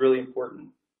is really important.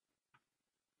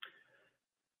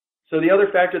 So the other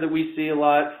factor that we see a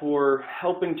lot for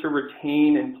helping to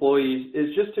retain employees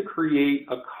is just to create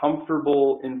a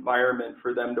comfortable environment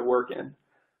for them to work in.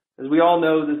 As we all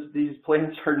know, these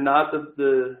plants are not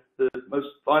the most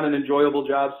fun and enjoyable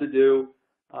jobs to do.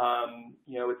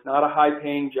 It's not a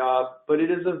high-paying job, but it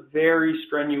is a very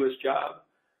strenuous job.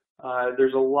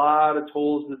 There's a lot of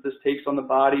tolls that this takes on the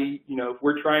body. If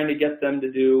we're trying to get them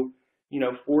to do,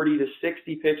 40 to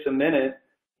 60 picks a minute,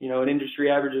 an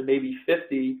industry average of maybe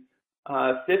 50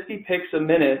 picks a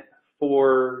minute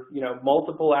for,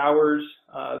 multiple hours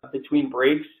between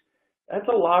breaks, that's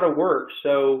a lot of work.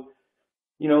 So,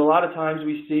 a lot of times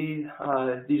we see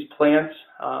these plants,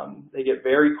 they get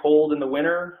very cold in the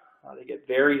winter, they get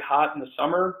very hot in the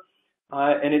summer,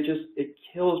 and it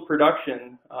kills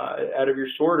production out of your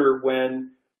sorter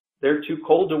when they're too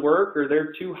cold to work or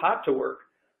they're too hot to work.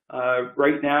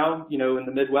 Right now, in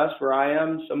the Midwest where I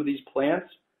am, some of these plants,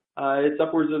 it's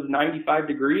upwards of 95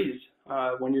 degrees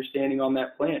when you're standing on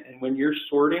that plant. And when you're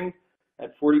sorting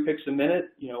at 40 picks a minute,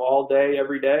 all day,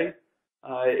 every day,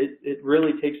 it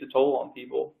really takes a toll on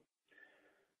people.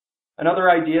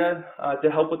 Another idea to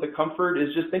help with the comfort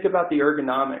is just think about the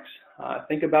ergonomics.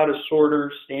 Think about a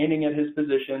sorter standing at his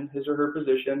or her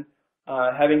position,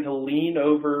 having to lean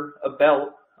over a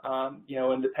belt,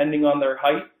 and depending on their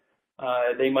height,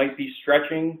 they might be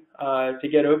stretching to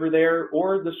get over there,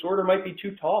 or the sorter might be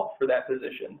too tall for that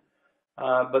position.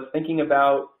 But thinking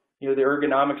about the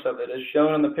ergonomics of it, as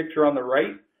shown on the picture on the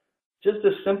right, just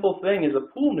a simple thing is a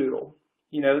pool noodle,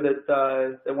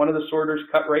 that one of the sorters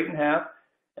cut right in half,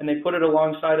 and they put it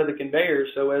alongside of the conveyor,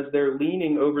 so as they're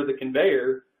leaning over the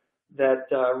conveyor, that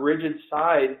rigid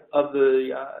side of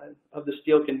the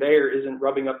steel conveyor isn't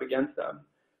rubbing up against them.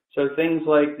 So things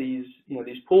like these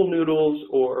pool noodles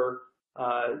or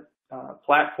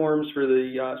platforms for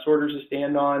the sorters to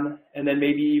stand on, and then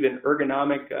maybe even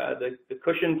ergonomic the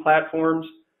cushion platforms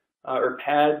or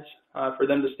pads for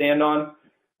them to stand on.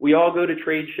 We all go to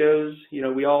trade shows.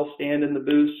 We all stand in the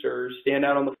booths or stand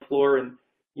out on the floor, and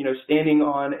standing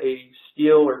on a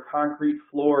steel or concrete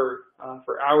floor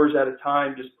for hours at a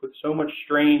time just puts so much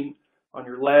strain on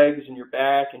your legs and your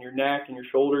back and your neck and your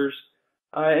shoulders,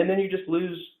 and then you just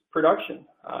lose production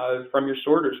from your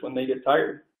sorters when they get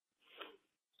tired.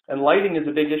 And lighting is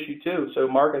a big issue too. So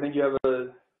Mark, I think you have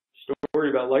a story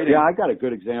about lighting. Yeah, I got a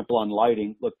good example on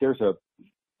lighting. Look, there's a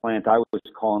plant I was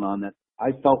calling on that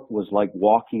I felt was like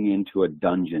walking into a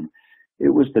dungeon. It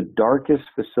was the darkest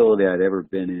facility I'd ever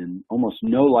been in. Almost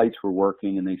no lights were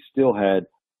working, and they still had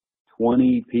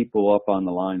 20 people up on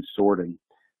the line sorting.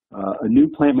 A new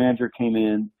plant manager came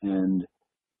in and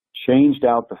changed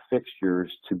out the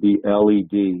fixtures to be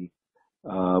LED.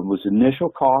 Initial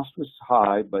cost was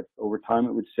high, but over time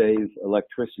it would save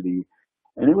electricity,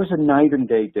 and it was a night and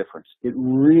day difference. It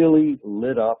really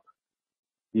lit up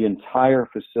the entire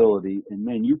facility, and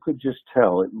man, you could just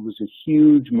tell it was a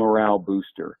huge morale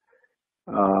booster.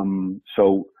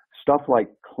 So stuff like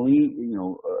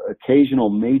occasional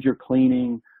major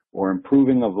cleaning or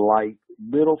improving of light,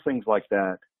 little things like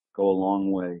that go a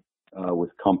long way with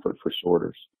comfort for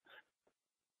sorters.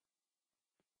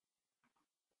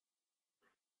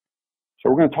 So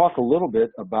we're going to talk a little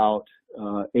bit about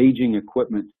aging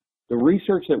equipment. The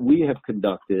research that we have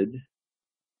conducted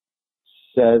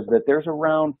says that there's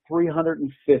around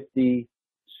 350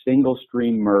 single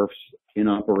stream MRFs in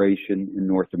operation in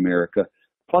North America,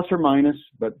 plus or minus,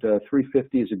 but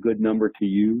 350 is a good number to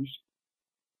use.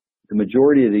 The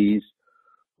majority of these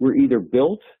were either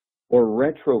built or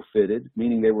retrofitted,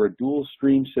 meaning they were a dual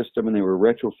stream system and they were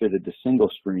retrofitted to single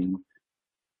stream,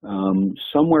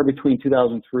 somewhere between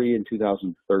 2003 and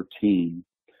 2013.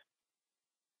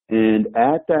 And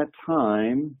at that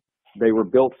time, they were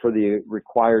built for the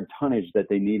required tonnage that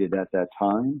they needed at that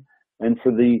time and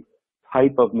for the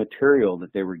type of material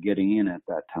that they were getting in at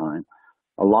that time.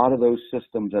 A lot of those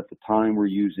systems at the time were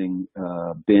using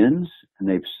bins, and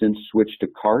they've since switched to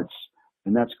carts,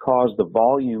 and that's caused the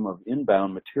volume of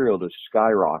inbound material to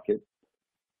skyrocket.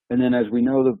 And then as we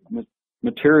know, the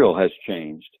material has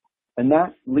changed. And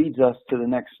that leads us to the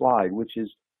next slide, which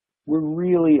is we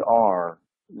really are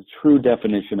the true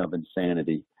definition of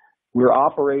insanity. We're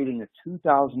operating a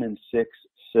 2006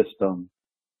 system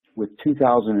with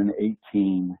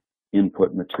 2018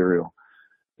 input material.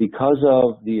 Because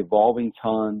of the evolving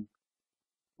ton,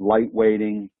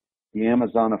 lightweighting, the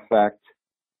Amazon effect,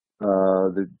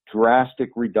 the drastic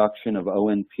reduction of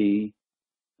ONP,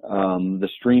 the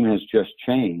stream has just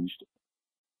changed.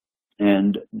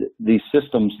 And these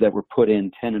systems that were put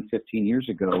in 10 and 15 years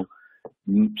ago,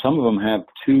 some of them have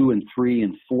 2 and 3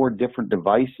 and 4 different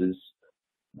devices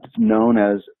known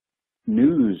as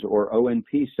news or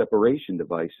ONP separation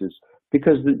devices,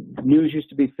 because the news used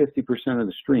to be 50% of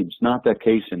the stream. It's not that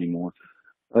case anymore.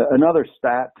 Another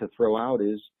stat to throw out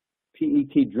is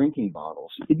PET drinking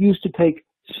bottles. It used to take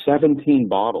 17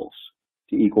 bottles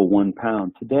to equal 1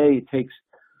 pound. Today it takes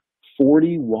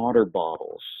 40 water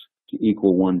bottles to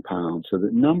equal 1 pound. So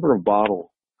the number of bottles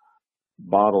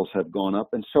have gone up,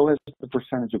 and so has the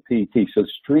percentage of PET. So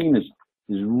the stream is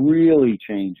really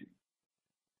changing.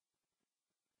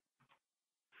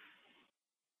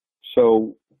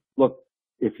 So look,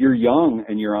 if you're young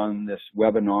and you're on this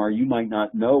webinar, you might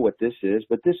not know what this is,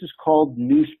 but this is called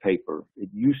newspaper. It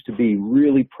used to be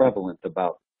really prevalent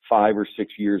about 5 or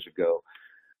 6 years ago.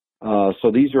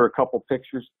 So these are a couple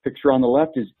pictures. Picture on the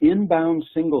left is inbound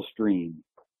single stream.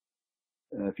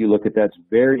 If you look at that, it's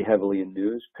very heavily in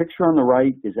news. Picture on the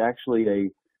right is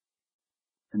actually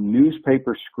a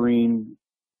newspaper screen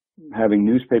having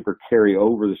newspaper carry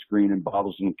over the screen and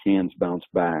bottles and cans bounce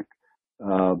back.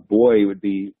 Boy, it would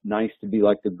be nice to be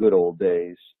like the good old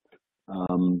days.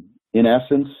 In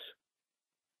essence,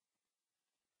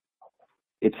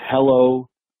 It's hello,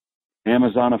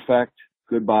 Amazon effect,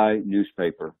 goodbye,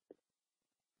 newspaper.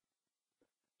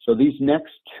 So these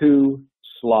next two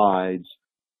slides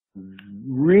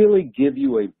really give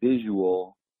you a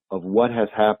visual of what has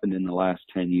happened in the last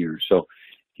 10 years. So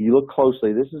if you look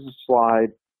closely, this is a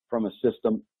slide from a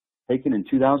system taken in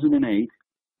 2008.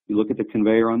 You look at the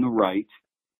conveyor on the right,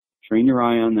 train your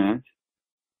eye on that.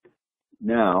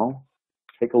 Now,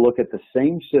 take a look at the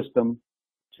same system,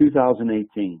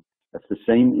 2018. That's the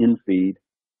same in-feed.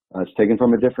 It's taken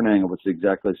from a different angle, but it's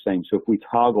exactly the same. So if we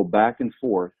toggle back and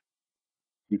forth,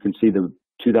 you can see the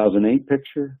 2008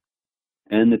 picture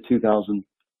and the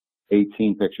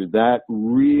 2018 picture. That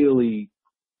really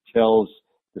tells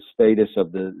the status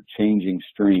of the changing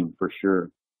stream for sure.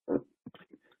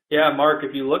 Yeah, Mark,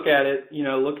 if you look at it,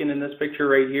 looking in this picture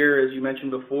right here, as you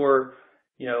mentioned before,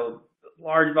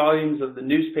 large volumes of the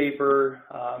newspaper.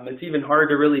 It's even hard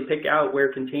to really pick out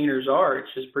where containers are.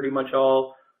 It's just pretty much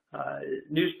all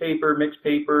newspaper, mixed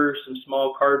paper, some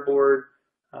small cardboard,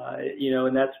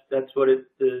 and that's what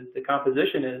the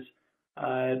composition is.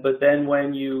 But then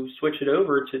when you switch it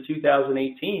over to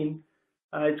 2018,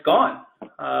 it's gone.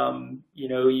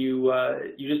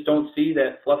 You just don't see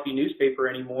that fluffy newspaper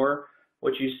anymore.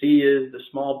 What you see is the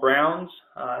small browns,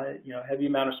 heavy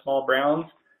amount of small browns,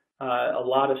 a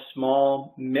lot of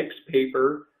small mixed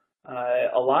paper,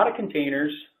 a lot of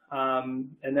containers, and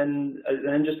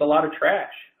then just a lot of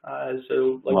trash.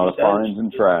 So like a lot of fines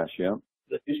and trash, yeah.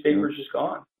 The newspaper's just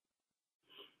gone.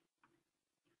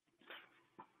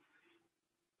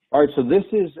 All right, so this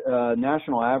is a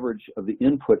national average of the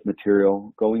input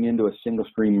material going into a single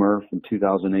stream MRF in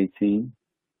 2018.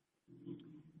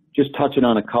 Just touching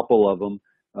on a couple of them,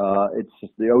 it's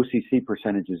just the OCC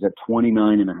percentage is at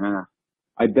 29.5.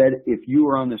 I bet if you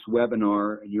were on this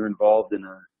webinar and you're involved in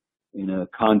a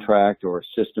contract or a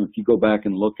system, if you go back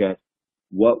and look at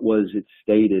what was it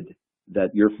stated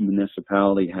that your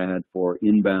municipality had for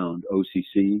inbound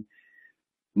OCC,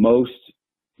 most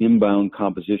inbound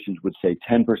compositions would say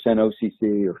 10%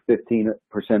 OCC or 15%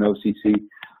 OCC.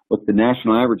 Look, the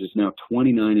national average is now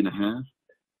 29.5.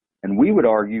 And we would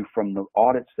argue from the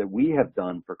audits that we have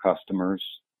done for customers,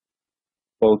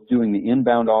 both doing the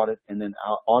inbound audit and then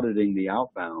auditing the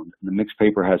outbound, and the mixed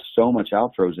paper has so much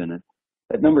outthrows in it,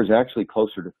 that number is actually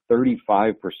closer to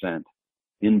 35%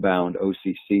 inbound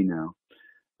OCC now.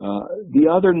 The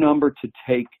other number to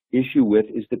take issue with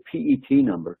is the PET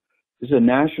number. This is a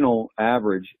national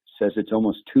average, says it's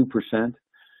almost 2%,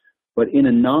 but in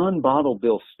a non-bottle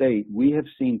bill state, we have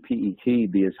seen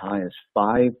PET be as high as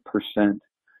 5%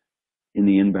 in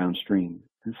the inbound stream.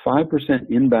 And 5%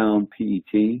 inbound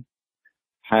PET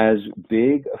has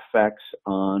big effects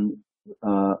on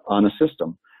a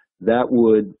system. That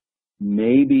would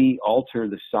maybe alter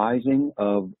the sizing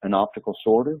of an optical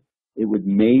sorter. It would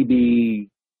maybe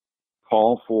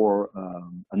call for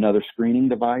another screening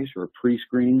device or a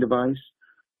pre-screening device,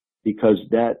 because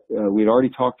that we'd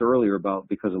already talked earlier about,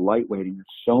 because of light weighting, there's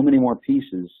so many more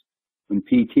pieces. When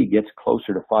PET gets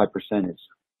closer to 5%, it's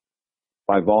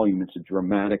by volume, it's a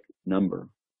dramatic number.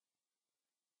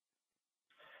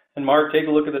 And Mark, take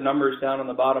a look at the numbers down on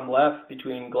the bottom left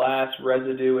between glass,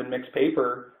 residue, and mixed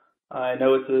paper. I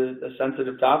know it's a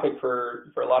sensitive topic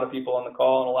for a lot of people on the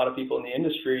call and a lot of people in the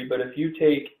industry, but if you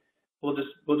take, we'll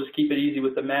just keep it easy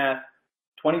with the math,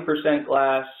 20%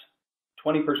 glass,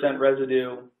 20%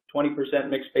 residue, 20%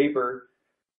 mixed paper,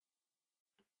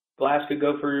 glass could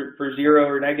go for 0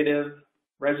 or negative,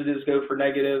 residues go for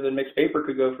negative, and mixed paper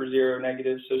could go for 0 or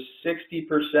negative. So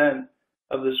 60%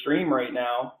 of the stream right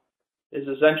now is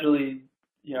essentially,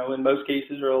 in most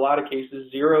cases or a lot of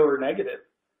cases, 0 or negative.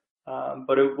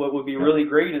 But what would be really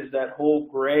great is that whole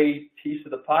gray piece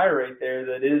of the pie right there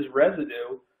that is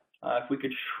residue. If we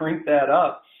could shrink that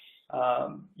up,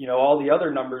 all the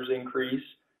other numbers increase.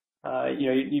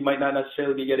 You might not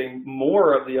necessarily be getting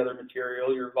more of the other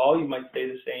material. Your volume might stay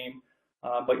the same,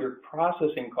 but your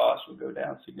processing costs would go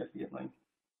down significantly.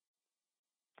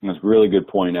 That's a really good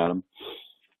point, Adam.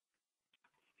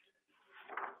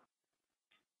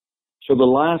 So the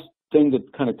last thing to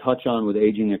kind of touch on with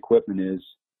aging equipment is,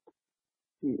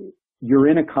 you're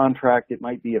in a contract. It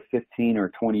might be a 15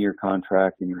 or 20-year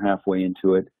contract, and you're halfway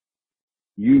into it.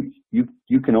 You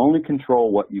can only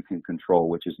control what you can control,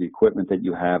 which is the equipment that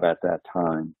you have at that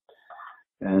time.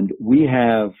 And we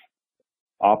have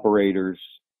operators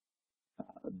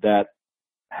that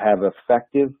have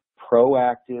effective,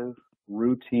 proactive,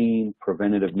 routine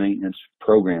preventative maintenance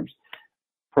programs.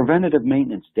 Preventative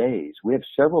maintenance days. We have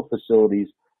several facilities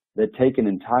that take an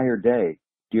entire day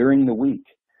during the week.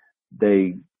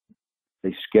 They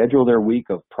schedule their week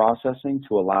of processing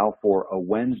to allow for a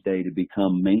Wednesday to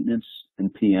become maintenance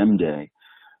and PM day.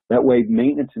 That way,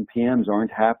 maintenance and PMs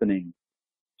aren't happening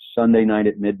Sunday night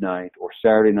at midnight or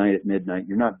Saturday night at midnight.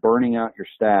 You're not burning out your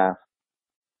staff.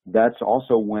 That's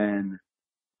also when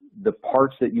the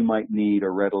parts that you might need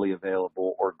are readily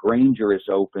available, or Granger is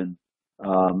open.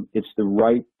 It's the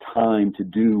right time to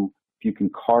do, if you can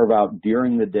carve out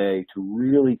during the day, to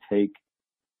really take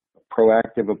a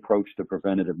proactive approach to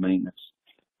preventative maintenance.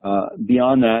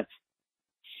 Beyond that,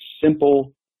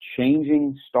 simple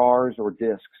changing stars or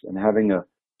discs and having a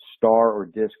star or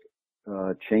disc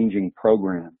changing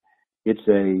program. It's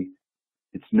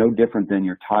no different than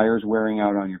your tires wearing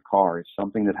out on your car. It's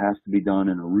something that has to be done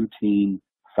in a routine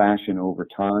fashion over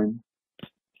time,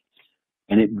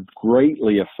 and it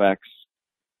greatly affects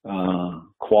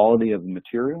quality of the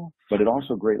material, but it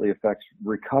also greatly affects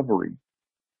recovery.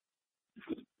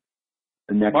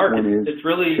 The next Mark, one is it's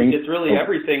really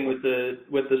everything with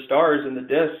the stars and the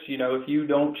discs. You know, if you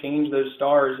don't change those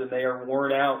stars and they are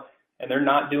worn out and they're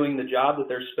not doing the job that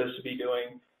they're supposed to be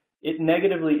doing, it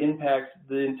negatively impacts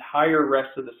the entire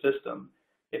rest of the system.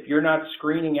 If you're not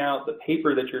screening out the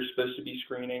paper that you're supposed to be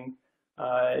screening,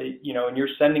 you know, and you're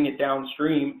sending it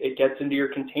downstream, it gets into your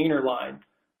container line.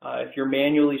 If you're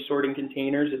manually sorting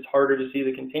containers, it's harder to see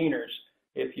the containers.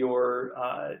 If you're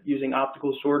using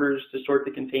optical sorters to sort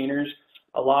the containers,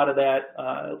 a lot of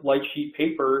that light sheet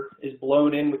paper is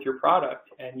blown in with your product,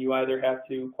 and you either have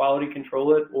to quality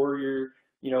control it, or you're,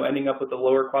 you know, ending up with a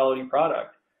lower quality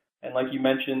product. And like you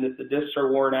mentioned, if the discs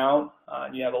are worn out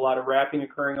and you have a lot of wrapping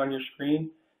occurring on your screen,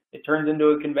 it turns into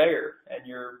a conveyor, and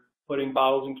you're putting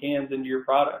bottles and cans into your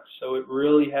products. So it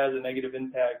really has a negative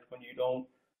impact when you don't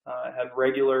have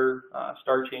regular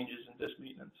star changes and disc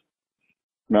maintenance.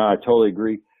 No, I totally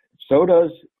agree. So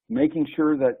does making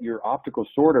sure that your optical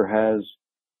sorter has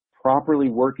properly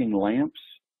working lamps,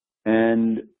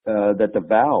 and that the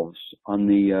valves on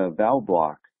the valve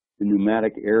block, the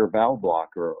pneumatic air valve block,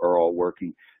 are all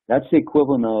working. That's the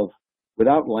equivalent of,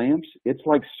 without lamps, it's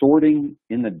like sorting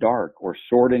in the dark or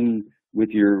sorting with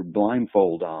your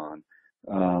blindfold on.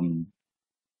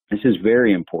 This is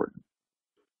very important.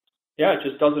 Yeah, it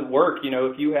just doesn't work. You know,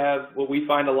 if you have, what we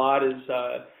find a lot is,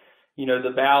 you know,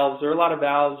 the valves. There are a lot of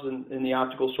valves in the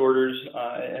optical sorters,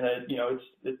 and you know,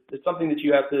 it's something that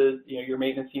you have to, you know, your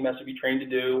maintenance team has to be trained to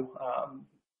do.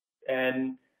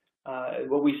 And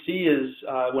what we see is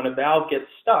when a valve gets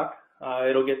stuck,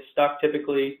 it'll get stuck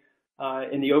typically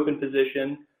in the open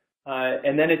position,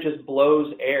 and then it just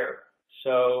blows air.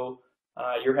 So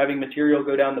you're having material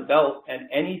go down the belt, and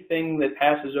anything that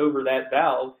passes over that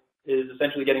valve is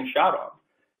essentially getting shot on.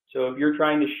 So if you're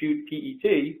trying to shoot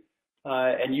PET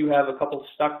and you have a couple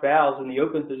stuck valves in the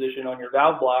open position on your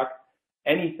valve block,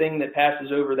 anything that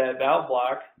passes over that valve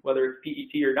block, whether it's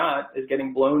PET or not, is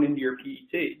getting blown into your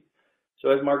PET. So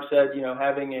as Mark said, you know,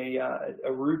 having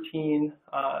a routine,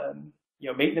 you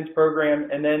know, maintenance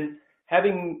program, and then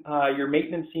having your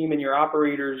maintenance team and your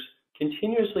operators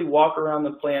continuously walk around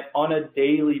the plant on a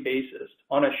daily basis,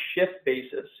 on a shift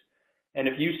basis. And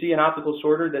if you see an optical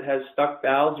sorter that has stuck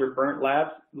valves or burnt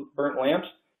lamps,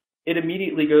 it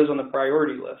immediately goes on the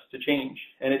priority list to change,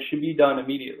 and it should be done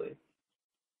immediately.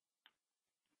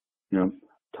 Yeah,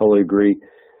 totally agree.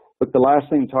 But the last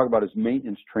thing to talk about is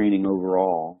maintenance training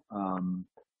overall.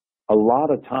 A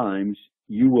lot of times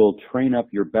you will train up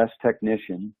your best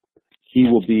technician. He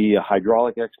will be a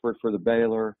hydraulic expert for the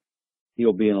baler.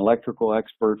 He'll be an electrical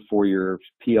expert for your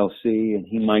PLC, and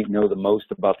he might know the most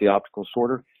about the optical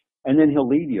sorter. And then he'll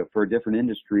lead you for a different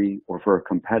industry or for a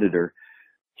competitor.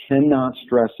 Cannot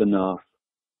stress enough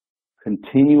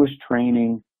continuous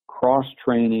training,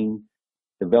 cross-training,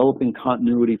 developing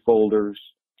continuity folders,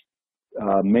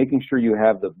 making sure you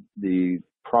have the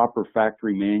proper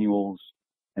factory manuals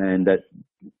and that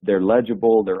they're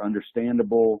legible, they're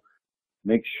understandable.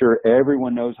 Make sure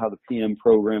everyone knows how the PM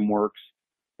program works.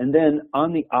 And then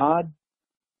on the odd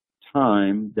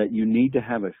time that you need to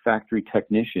have a factory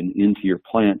technician into your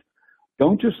plant,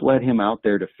 don't just let him out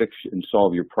there to fix and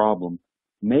solve your problem.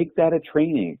 Make that a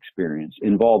training experience.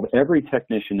 Involve every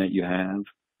technician that you have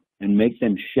and make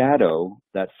them shadow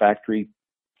that factory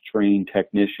trained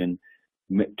technician,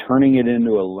 turning it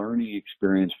into a learning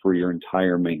experience for your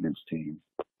entire maintenance team.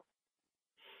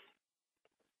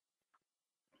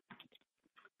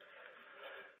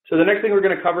 So the next thing we're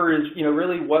going to cover is, you know,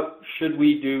 really what should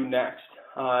we do next?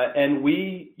 And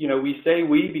we, you know, we say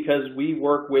we because we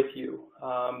work with you,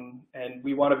 and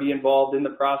we want to be involved in the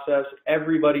process.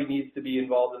 Everybody needs to be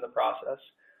involved in the process.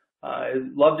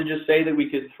 I'd love to just say that we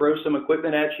could throw some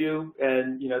equipment at you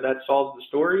and, you know, that solves the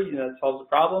story, you know, that solves the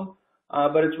problem.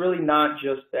 But it's really not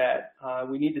just that.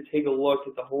 We need to take a look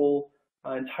at the whole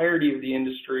entirety of the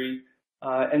industry,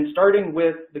 and starting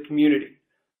with the community.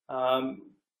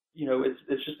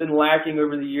 it's just been lacking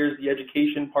over the years, the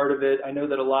education part of it. I know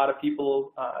that a lot of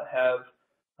people have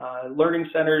learning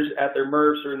centers at their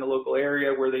MRFs or in the local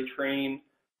area where they train,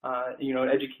 and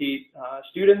educate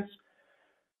students.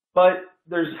 But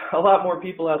there's a lot more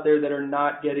people out there that are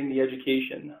not getting the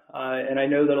education. And I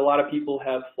know that a lot of people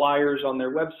have flyers on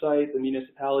their website, the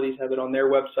municipalities have it on their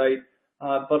website,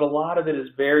 but a lot of it is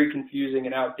very confusing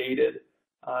and outdated,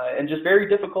 and just very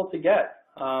difficult to get.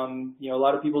 A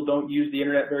lot of people don't use the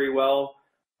internet very well.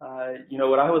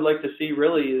 What I would like to see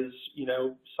really is,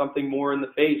 something more in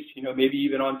the face, maybe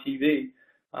even on TV,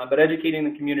 but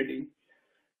educating the community.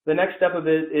 The next step of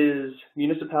it is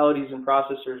municipalities and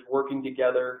processors working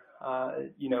together,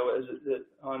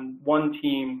 on one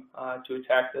team to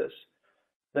attack this.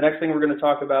 The next thing we're going to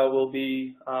talk about will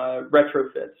be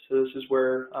retrofits. So this is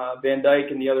where Van Dyke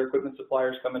and the other equipment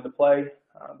suppliers come into play,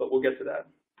 but we'll get to that.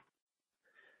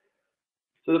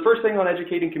 So the first thing on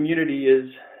educating community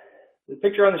is the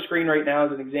picture on the screen right now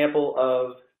is an example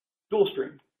of dual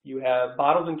stream. You have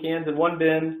bottles and cans in one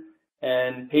bin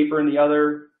and paper in the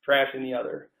other, trash in the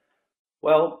other.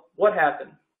 Well, what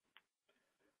happened?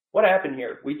 What happened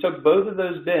here? We took both of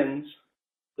those bins,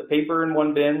 the paper in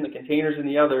one bin, the containers in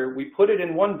the other, we put it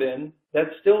in one bin.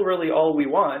 That's still really all we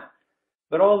want,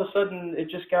 but all of a sudden it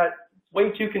just got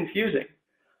way too confusing.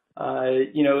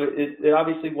 It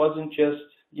obviously wasn't just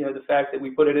the fact that we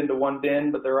put it into one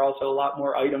bin, but there are also a lot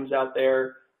more items out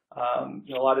there, a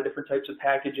lot of different types of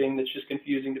packaging that's just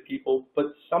confusing to people.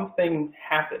 But something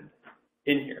happened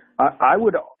in here. I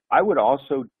would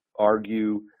also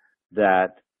argue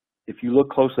that if you look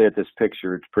closely at this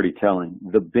picture, it's pretty telling.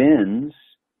 The bins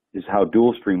is how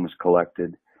dual stream was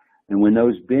collected, and when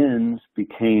those bins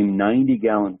became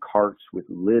 90-gallon carts with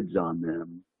lids on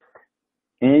them,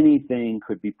 anything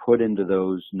could be put into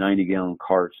those 90-gallon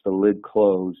carts, the lid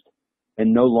closed,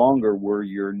 and no longer were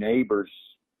your neighbors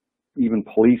even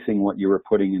policing what you were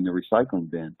putting in the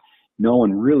recycling bin. No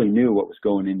one really knew what was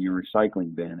going in your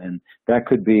recycling bin, and that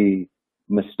could be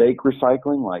mistake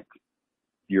recycling, like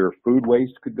your food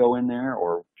waste could go in there,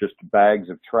 or just bags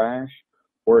of trash,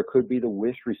 or it could be the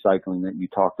wish recycling that you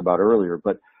talked about earlier.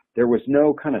 But there was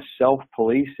no kind of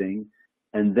self-policing,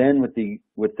 and then with the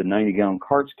 90-gallon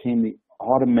carts came the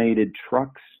automated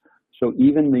trucks, so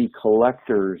even the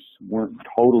collectors weren't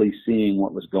totally seeing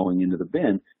what was going into the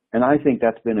bin, and I think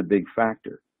that's been a big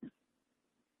factor.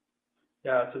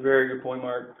 Yeah, it's a very good point,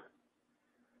 Mark.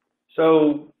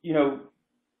 So,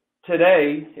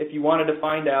 today, if you wanted to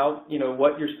find out,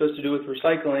 what you're supposed to do with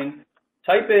recycling,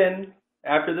 type in,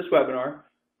 after this webinar,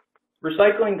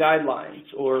 recycling guidelines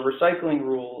or recycling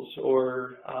rules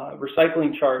or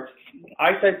recycling charts.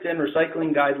 I typed in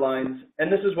recycling guidelines,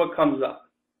 and this is what comes up.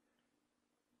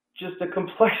 Just a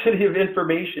complexity of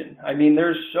information. I mean,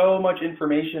 there's so much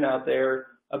information out there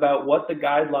about what the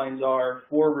guidelines are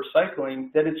for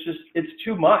recycling that it's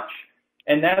too much.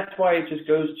 And that's why it just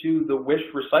goes to the wish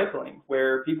recycling,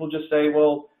 where people just say,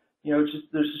 well, there's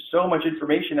just so much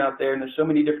information out there and there's so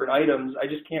many different items, I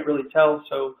just can't really tell,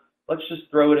 so let's just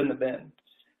throw it in the bin.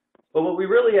 But what we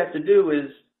really have to do is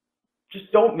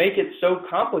just don't make it so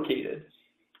complicated.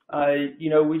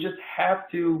 We just have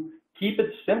to keep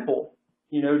it simple,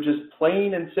 just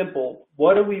plain and simple.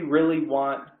 What do we really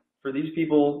want for these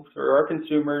people, for our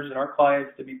consumers and our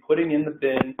clients to be putting in the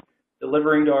bin,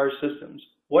 delivering to our systems?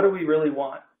 What do we really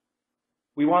want?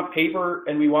 We want paper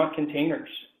and we want containers.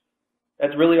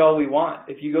 That's really all we want.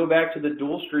 If you go back to the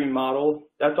dual stream model,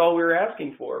 that's all we were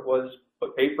asking for was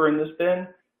put paper in this bin,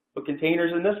 put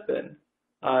containers in this bin.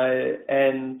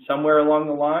 And somewhere along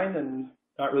the line, and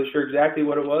not really sure exactly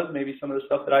what it was, maybe some of the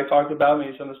stuff that I talked about,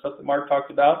 maybe some of the stuff that Mark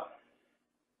talked about,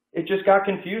 it just got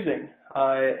confusing.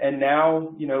 And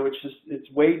now,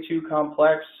 it's way too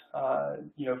complex,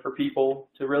 for people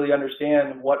to really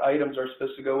understand what items are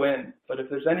supposed to go in. But if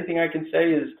there's anything I can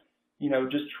say is,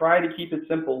 just try to keep it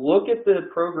simple. Look at the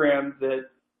programs that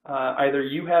either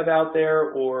you have out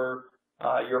there or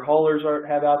your haulers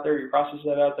have out there, your processors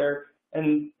have out there,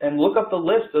 and look up the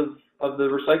list of the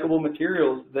recyclable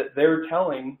materials that they're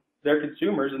telling their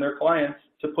consumers and their clients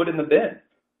to put in the bin.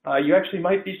 You actually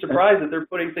might be surprised that they're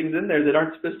putting things in there that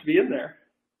aren't supposed to be in there.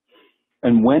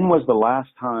 And when was the last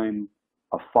time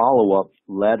a follow-up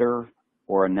letter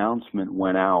or announcement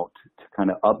went out to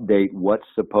kind of update what's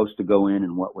supposed to go in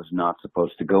and what was not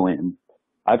supposed to go in?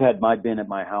 I've had my bin at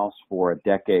my house for a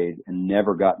decade and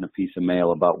never gotten a piece of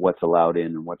mail about what's allowed in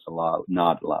and what's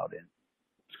not allowed in.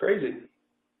 It's crazy.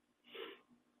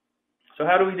 So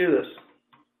how do we do this?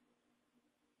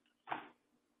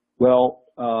 Well,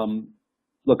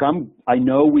 look, I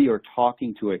know we are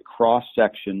talking to a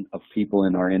cross-section of people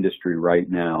in our industry right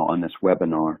now on this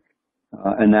webinar,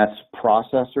 and that's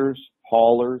processors,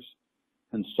 haulers,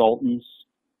 consultants,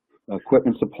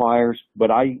 equipment suppliers, but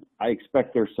I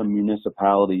expect there's some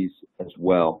municipalities as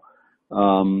well.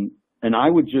 And I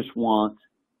would just want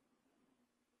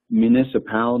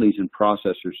municipalities and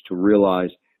processors to realize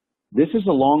this is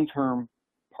a long-term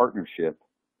partnership.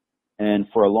 And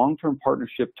for a long-term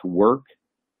partnership to work,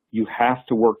 you have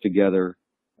to work together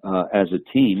as a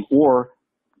team, or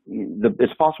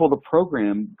it's possible the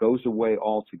program goes away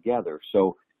altogether.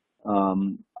 So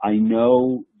I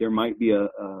know there might be a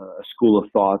school of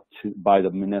thought by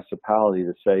the municipality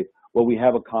to say, well, we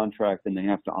have a contract and they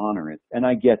have to honor it. And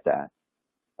I get that.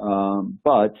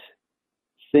 But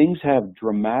things have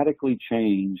dramatically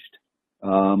changed,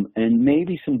 and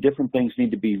maybe some different things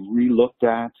need to be relooked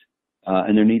at,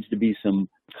 and there needs to be some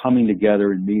coming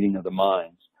together and meeting of the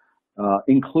minds,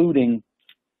 including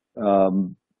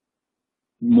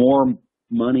more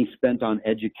money spent on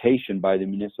education by the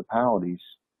municipalities.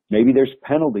 Maybe there's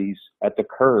penalties at the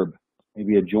curb,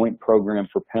 maybe a joint program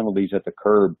for penalties at the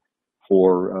curb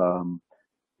for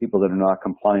people that are not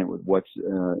compliant with what's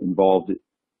involved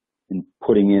in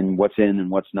putting in what's in and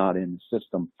what's not in the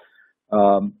system.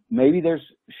 Maybe there's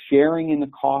sharing in the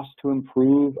cost to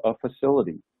improve a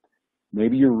facility.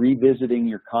 Maybe you're revisiting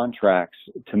your contracts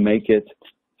to make it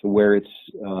to where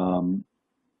it's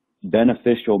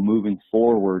beneficial moving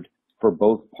forward for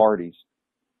both parties.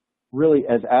 Really,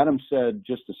 as Adam said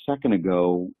just a second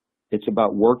ago, it's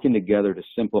about working together to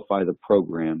simplify the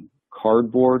program.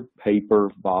 Cardboard, paper,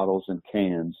 bottles, and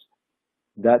cans.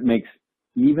 That makes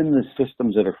even the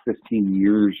systems that are 15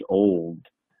 years old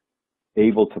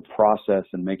able to process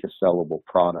and make a sellable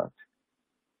product.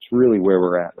 It's really where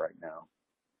we're at right now.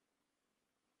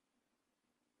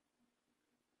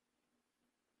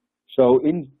 So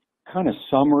in kind of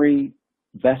summary,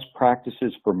 best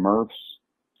practices for MRFs,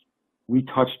 we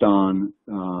touched on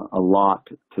a lot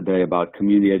today about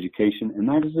community education, and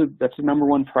that's a number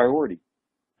one priority.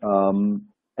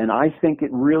 And I think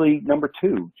it really, number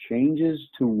two, changes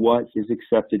to what is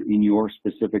accepted in your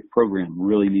specific program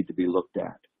really need to be looked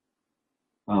at.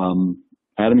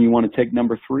 Adam, you want to take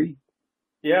number three?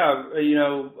 Yeah,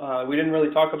 we didn't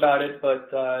really talk about it, but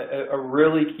a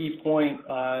really key point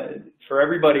for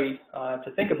everybody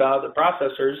to think about, the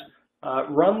processors,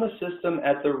 run the system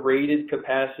at the rated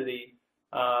capacity,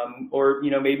 or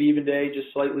maybe even today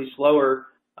just slightly slower.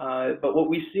 But what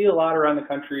we see a lot around the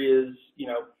country is,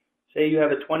 say you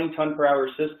have a 20 ton per hour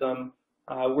system,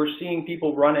 we're seeing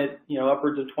people run it,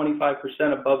 upwards of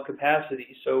 25% above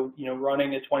capacity. So,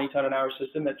 running a 20 ton an hour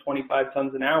system at 25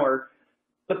 tons an hour,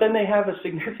 but then they have a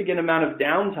significant amount of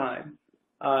downtime,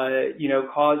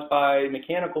 caused by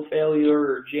mechanical failure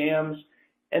or jams.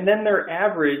 And then their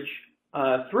average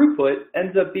throughput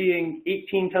ends up being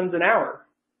 18 tons an hour.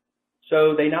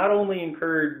 So they not only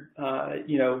incurred,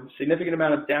 significant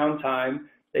amount of downtime,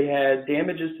 they had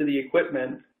damages to the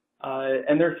equipment,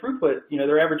 and their throughput,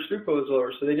 their average throughput was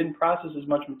lower, so they didn't process as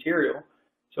much material.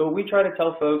 So what we try to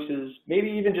tell folks is maybe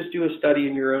even just do a study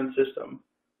in your own system.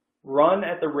 Run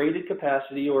at the rated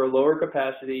capacity or lower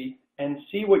capacity and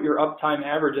see what your uptime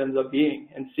average ends up being,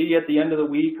 and see at the end of the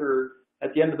week or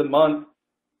at the end of the month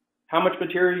how much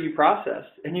material you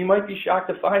processed. And you might be shocked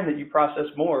to find that you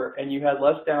processed more and you had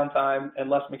less downtime and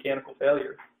less mechanical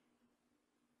failure.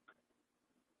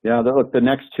 Yeah, look, the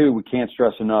next two we can't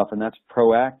stress enough, and that's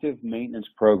proactive maintenance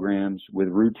programs with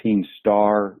routine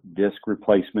star disc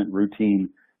replacement, routine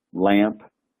lamp,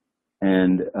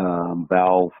 and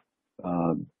valve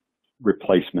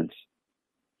replacements.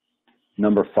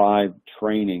 Number 5,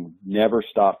 training. Never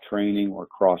stop training or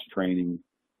cross-training.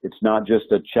 It's not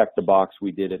just a check the box,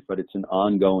 we did it, but it's an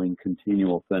ongoing,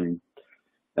 continual thing.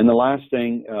 And the last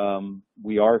thing,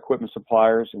 we are equipment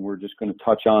suppliers, and we're just going to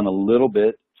touch on a little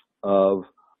bit of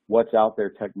what's out there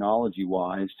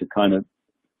technology-wise to kind of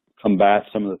combat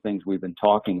some of the things we've been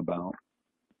talking about,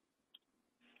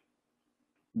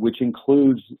 which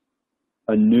includes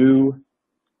a new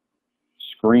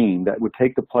screen that would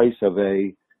take the place of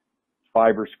a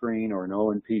fiber screen or an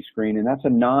O&P screen, and that's a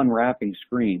non-wrapping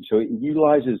screen. So it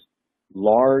utilizes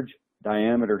large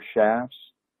diameter shafts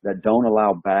that don't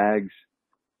allow bags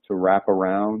to wrap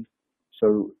around.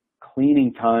 So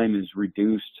cleaning time is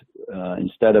reduced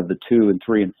instead of the 2 and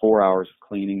 3 and 4 hours of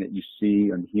cleaning that you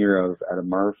see and hear of at a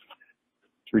MRF.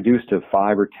 It's reduced to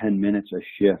 5 or 10 minutes a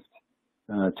shift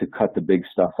to cut the big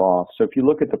stuff off. So if you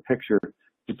look at the picture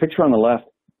on the left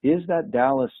is that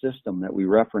Dallas system that we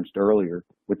referenced earlier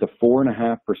with the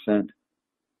 4.5%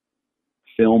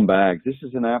 film bags. This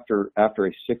is after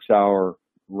a 6-hour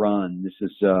run. This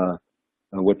is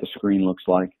what the screen looks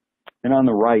like. And on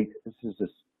the right, this is a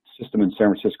system in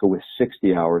San Francisco with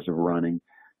 60 hours of running.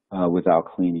 without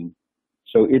cleaning.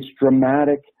 So it's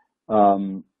dramatic,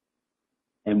 and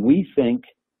we think,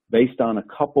 based on a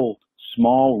couple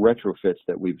small retrofits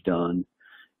that we've done,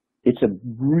 it's a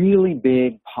really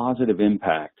big positive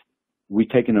impact. We've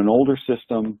taken an older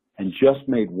system and just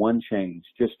made one change,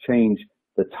 just changed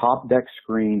the top deck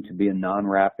screen to be a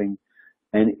non-wrapping,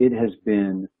 and it has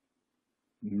been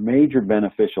major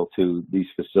beneficial to these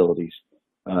facilities.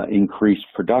 Increased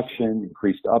production,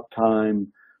 increased uptime,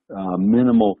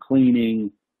 minimal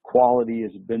cleaning, quality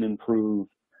has been improved.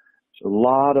 So a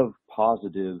lot of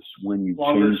positives when you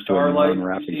change to a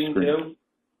non-wrapping screen.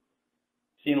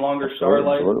 Seen longer star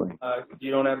life.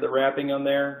 You don't have the wrapping on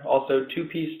there. Also,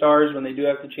 two-piece stars when they do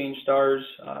have to change stars,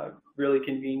 really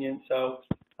convenient. So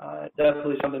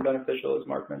definitely something beneficial, as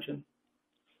Mark mentioned.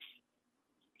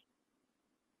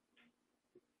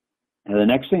 And the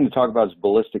next thing to talk about is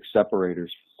ballistic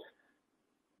separators.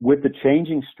 With the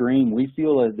changing stream, we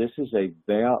feel that this is a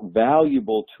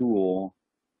valuable tool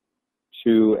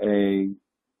to a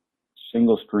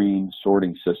single stream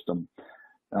sorting system.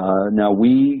 Now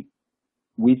we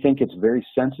think it's very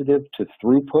sensitive to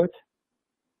throughput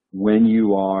when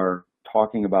you are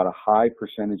talking about a high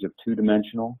percentage of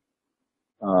two-dimensional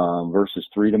versus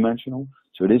three-dimensional.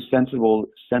 So it is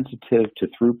sensitive to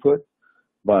throughput,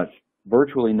 but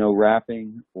virtually no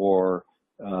wrapping or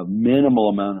minimal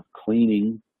amount of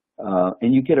cleaning,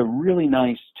 and you get a really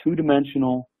nice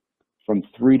two-dimensional from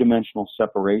three-dimensional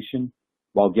separation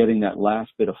while getting that last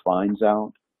bit of fines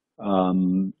out.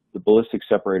 The ballistic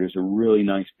separator is a really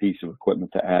nice piece of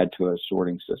equipment to add to a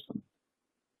sorting system.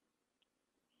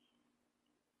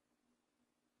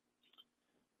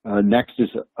 Next is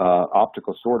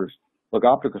optical sorters. Look,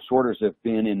 optical sorters have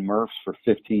been in MRFs for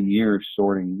 15 years,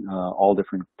 sorting all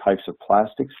different types of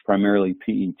plastics, primarily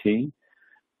PET.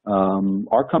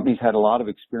 Our company's had a lot of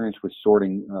experience with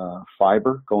sorting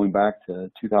fiber going back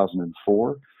to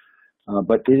 2004,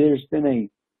 but it has been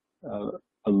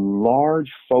a large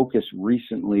focus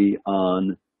recently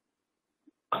on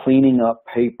cleaning up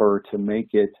paper to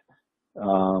make it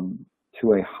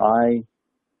to a high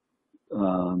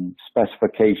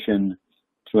specification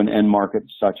to an end market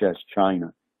such as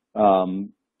China.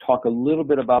 Talk a little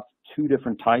bit about two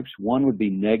different types. One would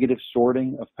be negative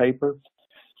sorting of paper.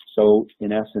 So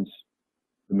in essence,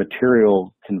 the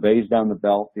material conveys down the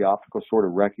belt. The optical sorter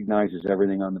recognizes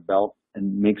everything on the belt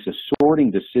and makes a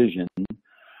sorting decision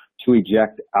to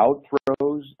eject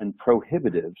outthrows and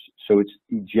prohibitives. So it's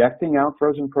ejecting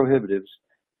outthrows and prohibitives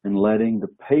and letting the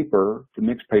paper, the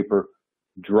mixed paper,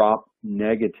 drop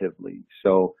negatively.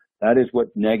 So that is what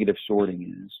negative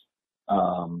sorting is.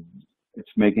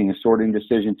 It's making a sorting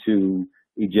decision to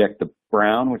eject the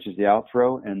brown, which is the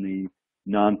outthrow, and the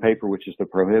non-paper, which is the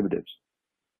prohibitives.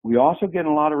 We also get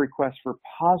a lot of requests for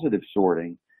positive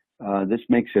sorting. This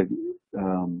makes a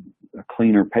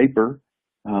cleaner paper.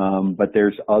 But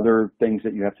there's other things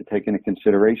that you have to take into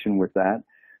consideration with that.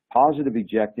 Positive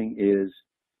ejecting is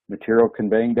material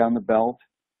conveying down the belt.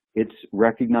 It's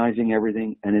recognizing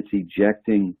everything, and it's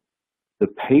ejecting the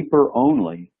paper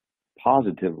only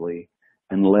positively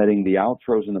and letting the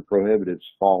outthrows and the prohibitives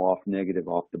fall off negative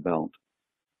off the belt.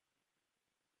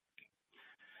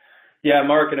 Yeah,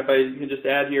 Mark, and if I can just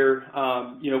add here,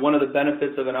 one of the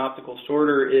benefits of an optical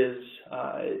sorter is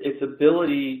its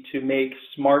ability to make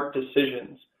smart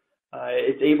decisions.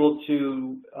 It's able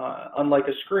to, unlike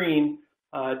a screen,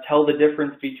 tell the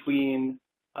difference between,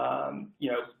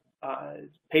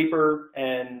 paper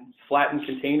and flattened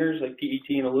containers like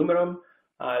PET and aluminum.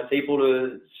 It's able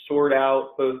to sort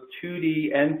out both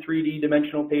 2D and 3D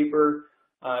dimensional paper,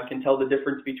 can tell the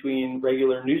difference between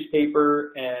regular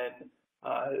newspaper and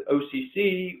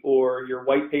OCC or your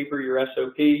white paper, your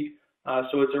SOP.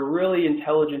 So it's a really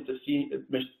intelligent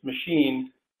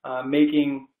machine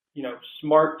making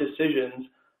smart decisions,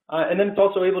 and then it's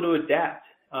also able to adapt.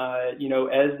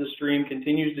 As the stream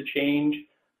continues to change,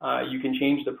 you can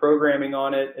change the programming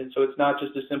on it, and so it's not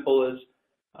just as simple as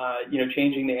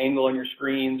changing the angle on your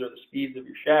screens or the speeds of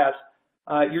your shafts.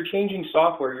 You're changing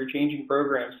software, you're changing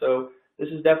programs. So this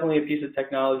is definitely a piece of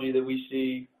technology that we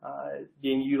see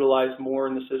being utilized more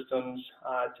in the systems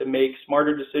to make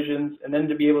smarter decisions and then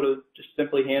to be able to just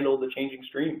simply handle the changing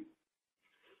stream.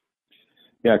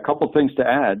 Yeah, a couple things to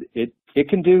add. It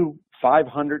can do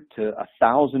 500 to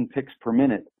 1,000 picks per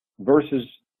minute versus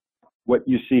what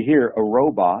you see here, a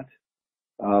robot,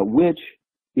 which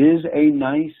is a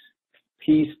nice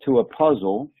piece to a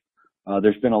puzzle.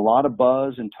 There's been a lot of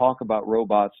buzz and talk about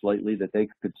robots lately that they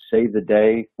could save the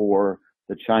day for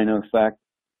the China effect.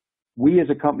 We as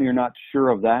a company are not sure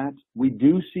of that. We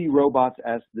do see robots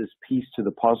as this piece to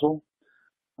the puzzle,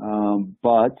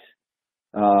 but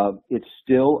it's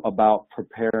still about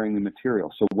preparing the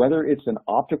material. So whether it's an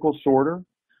optical sorter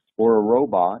or a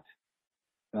robot,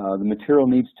 the material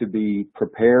needs to be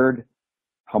prepared,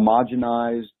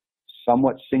 homogenized,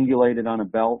 somewhat singulated on a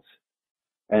belt,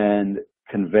 and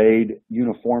conveyed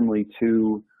uniformly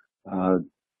to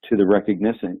the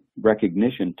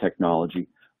recognition technology.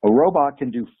 A robot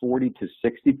can do 40 to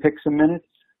 60 picks a minute.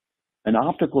 An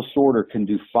optical sorter can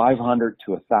do 500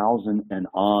 to 1,000 and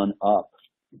on up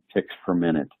picks per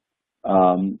minute.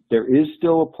 There is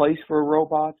still a place for a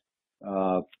robot,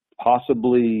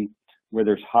 possibly where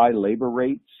there's high labor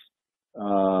rates.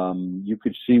 You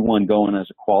could see one going as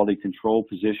a quality control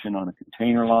position on a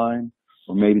container line,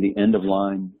 or maybe the end of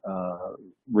line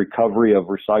recovery of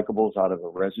recyclables out of a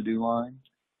residue line.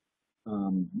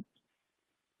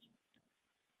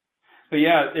 But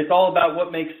yeah, it's all about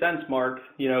what makes sense, Mark.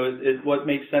 You know, what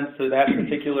makes sense to that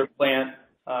particular plant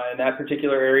in that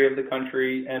particular area of the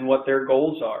country, and what their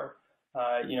goals are.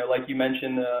 You know, like you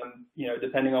mentioned, you know,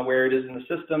 depending on where it is in the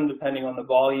system, depending on the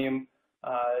volume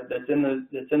that's in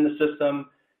the system.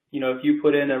 You know, if you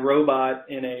put in a robot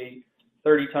in a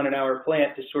 30-ton-an-hour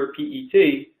plant to sort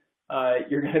PET,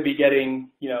 you're going to be getting,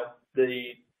 you know,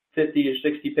 the 50 or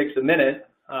 60 picks a minute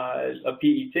of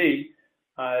PET.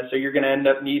 So you're going to end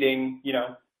up needing, you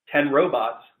know, 10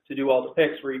 robots to do all the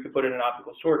picks, where you could put in an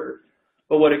optical sorter.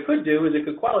 But what it could do is it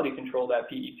could quality control that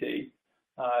PET.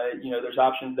 You know, there's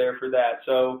options there for that.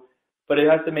 So, but it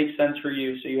has to make sense for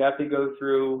you. So you have to go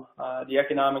through the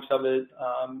economics of it,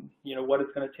 you know, what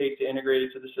it's going to take to integrate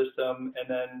it to the system, and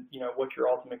then, you know, what your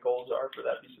ultimate goals are for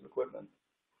that piece of equipment.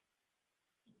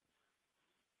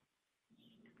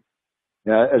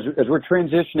 Yeah, as we're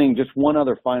transitioning, just one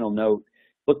other final note.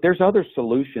 Look, there's other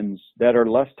solutions that are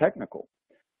less technical.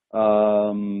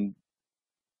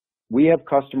 We have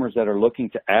customers that are looking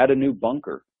to add a new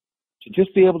bunker to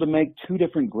just be able to make 2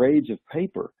 different grades of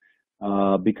paper,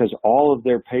 because all of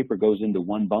their paper goes into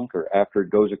one bunker after it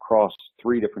goes across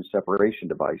 3 different separation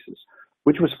devices,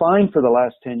 which was fine for the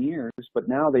last 10 years, but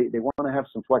now they want to have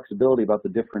some flexibility about the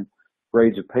different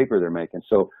grades of paper they're making.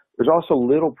 So there's also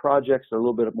little projects that are a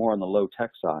little bit more on the low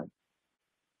tech side.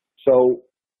 So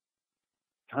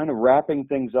kind of wrapping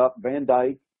things up, Van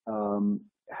Dyke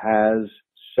has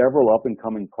several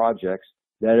up-and-coming projects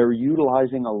that are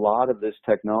utilizing a lot of this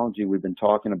technology we've been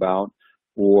talking about,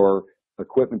 or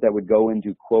equipment that would go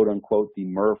into, quote-unquote, the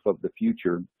MRF of the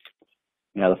future.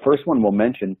 Now, the first one we'll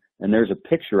mention, and there's a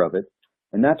picture of it,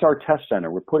 and that's our test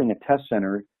center. We're putting a test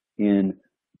center in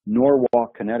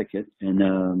Norwalk, Connecticut,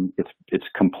 and it's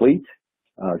complete,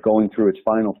 going through its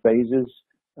final phases.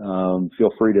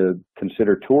 Feel free to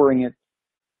consider touring it.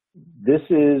 This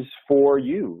is for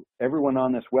you. Everyone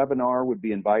on this webinar would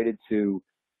be invited to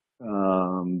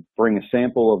bring a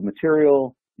sample of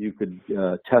material. You could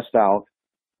test out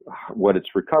what its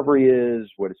recovery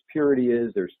is, what its purity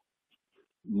is. There's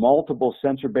multiple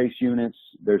sensor-based units.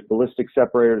 There's ballistic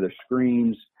separator, there's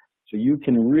screens. So you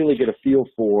can really get a feel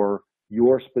for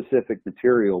your specific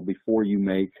material before you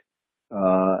make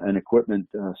an equipment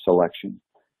selection.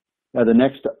 Now, the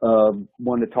next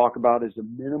one to talk about is a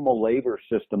minimal labor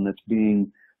system that's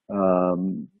being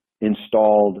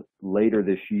installed later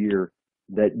this year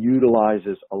that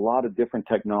utilizes a lot of different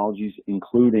technologies,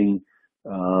 including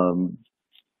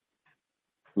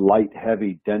light,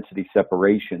 heavy density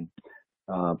separation,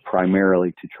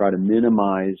 primarily to try to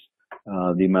minimize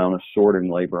the amount of sorting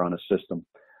labor on a system.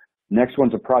 Next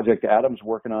one's a project Adam's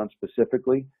working on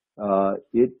specifically.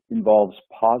 It involves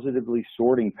positively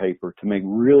sorting paper to make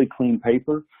really clean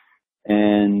paper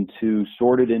and to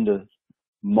sort it into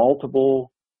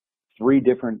multiple 3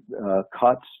 different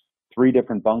cuts, 3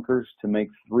 different bunkers to make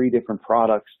 3 different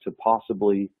products to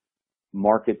possibly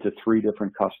market to 3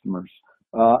 different customers.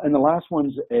 And the last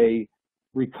one's a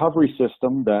recovery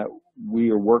system that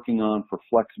we are working on for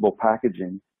flexible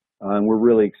packaging, and we're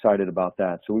really excited about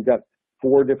that. So we've got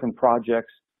 4 different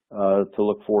projects to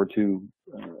look forward to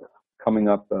coming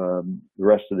up the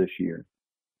rest of this year.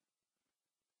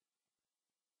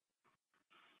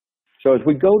 So as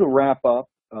we go to wrap up,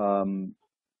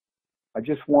 I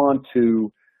just want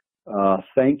to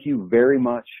thank you very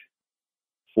much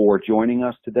for joining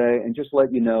us today, and just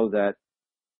let you know that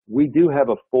we do have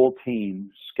a full team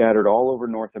scattered all over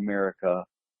North America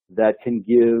that can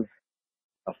give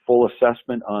a full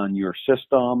assessment on your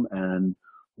system and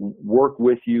work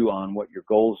with you on what your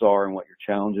goals are and what your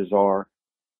challenges are.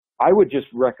 I would just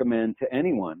recommend to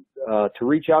anyone to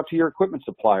reach out to your equipment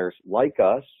suppliers like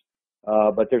us,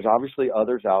 but there's obviously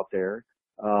others out there.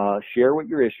 Share what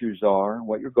your issues are,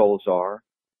 what your goals are,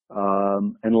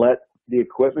 and let the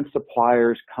equipment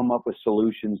suppliers come up with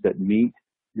solutions that meet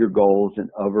your goals and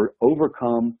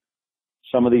overcome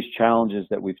some of these challenges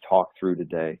that we've talked through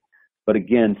today. But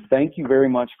again, thank you very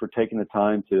much for taking the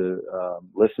time to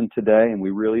listen today, and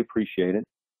we really appreciate it.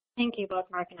 Thank you both,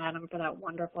 Mark and Adam, for that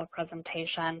wonderful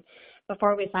presentation.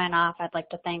 Before we sign off, I'd like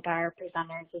to thank our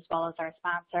presenters as well as our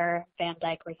sponsor, Van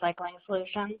Dyke Recycling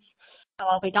Solutions. And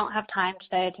while we don't have time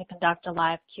today to conduct a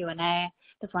live Q&A,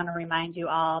 just want to remind you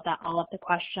all that all of the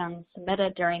questions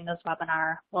submitted during this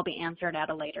webinar will be answered at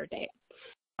a later date.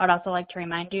 I would also like to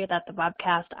remind you that the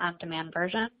webcast on-demand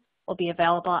version will be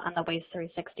available on the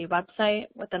Waste360 website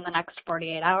within the next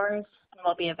 48 hours and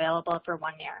will be available for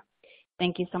 1 year.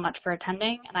 Thank you so much for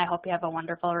attending, and I hope you have a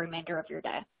wonderful remainder of your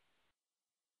day.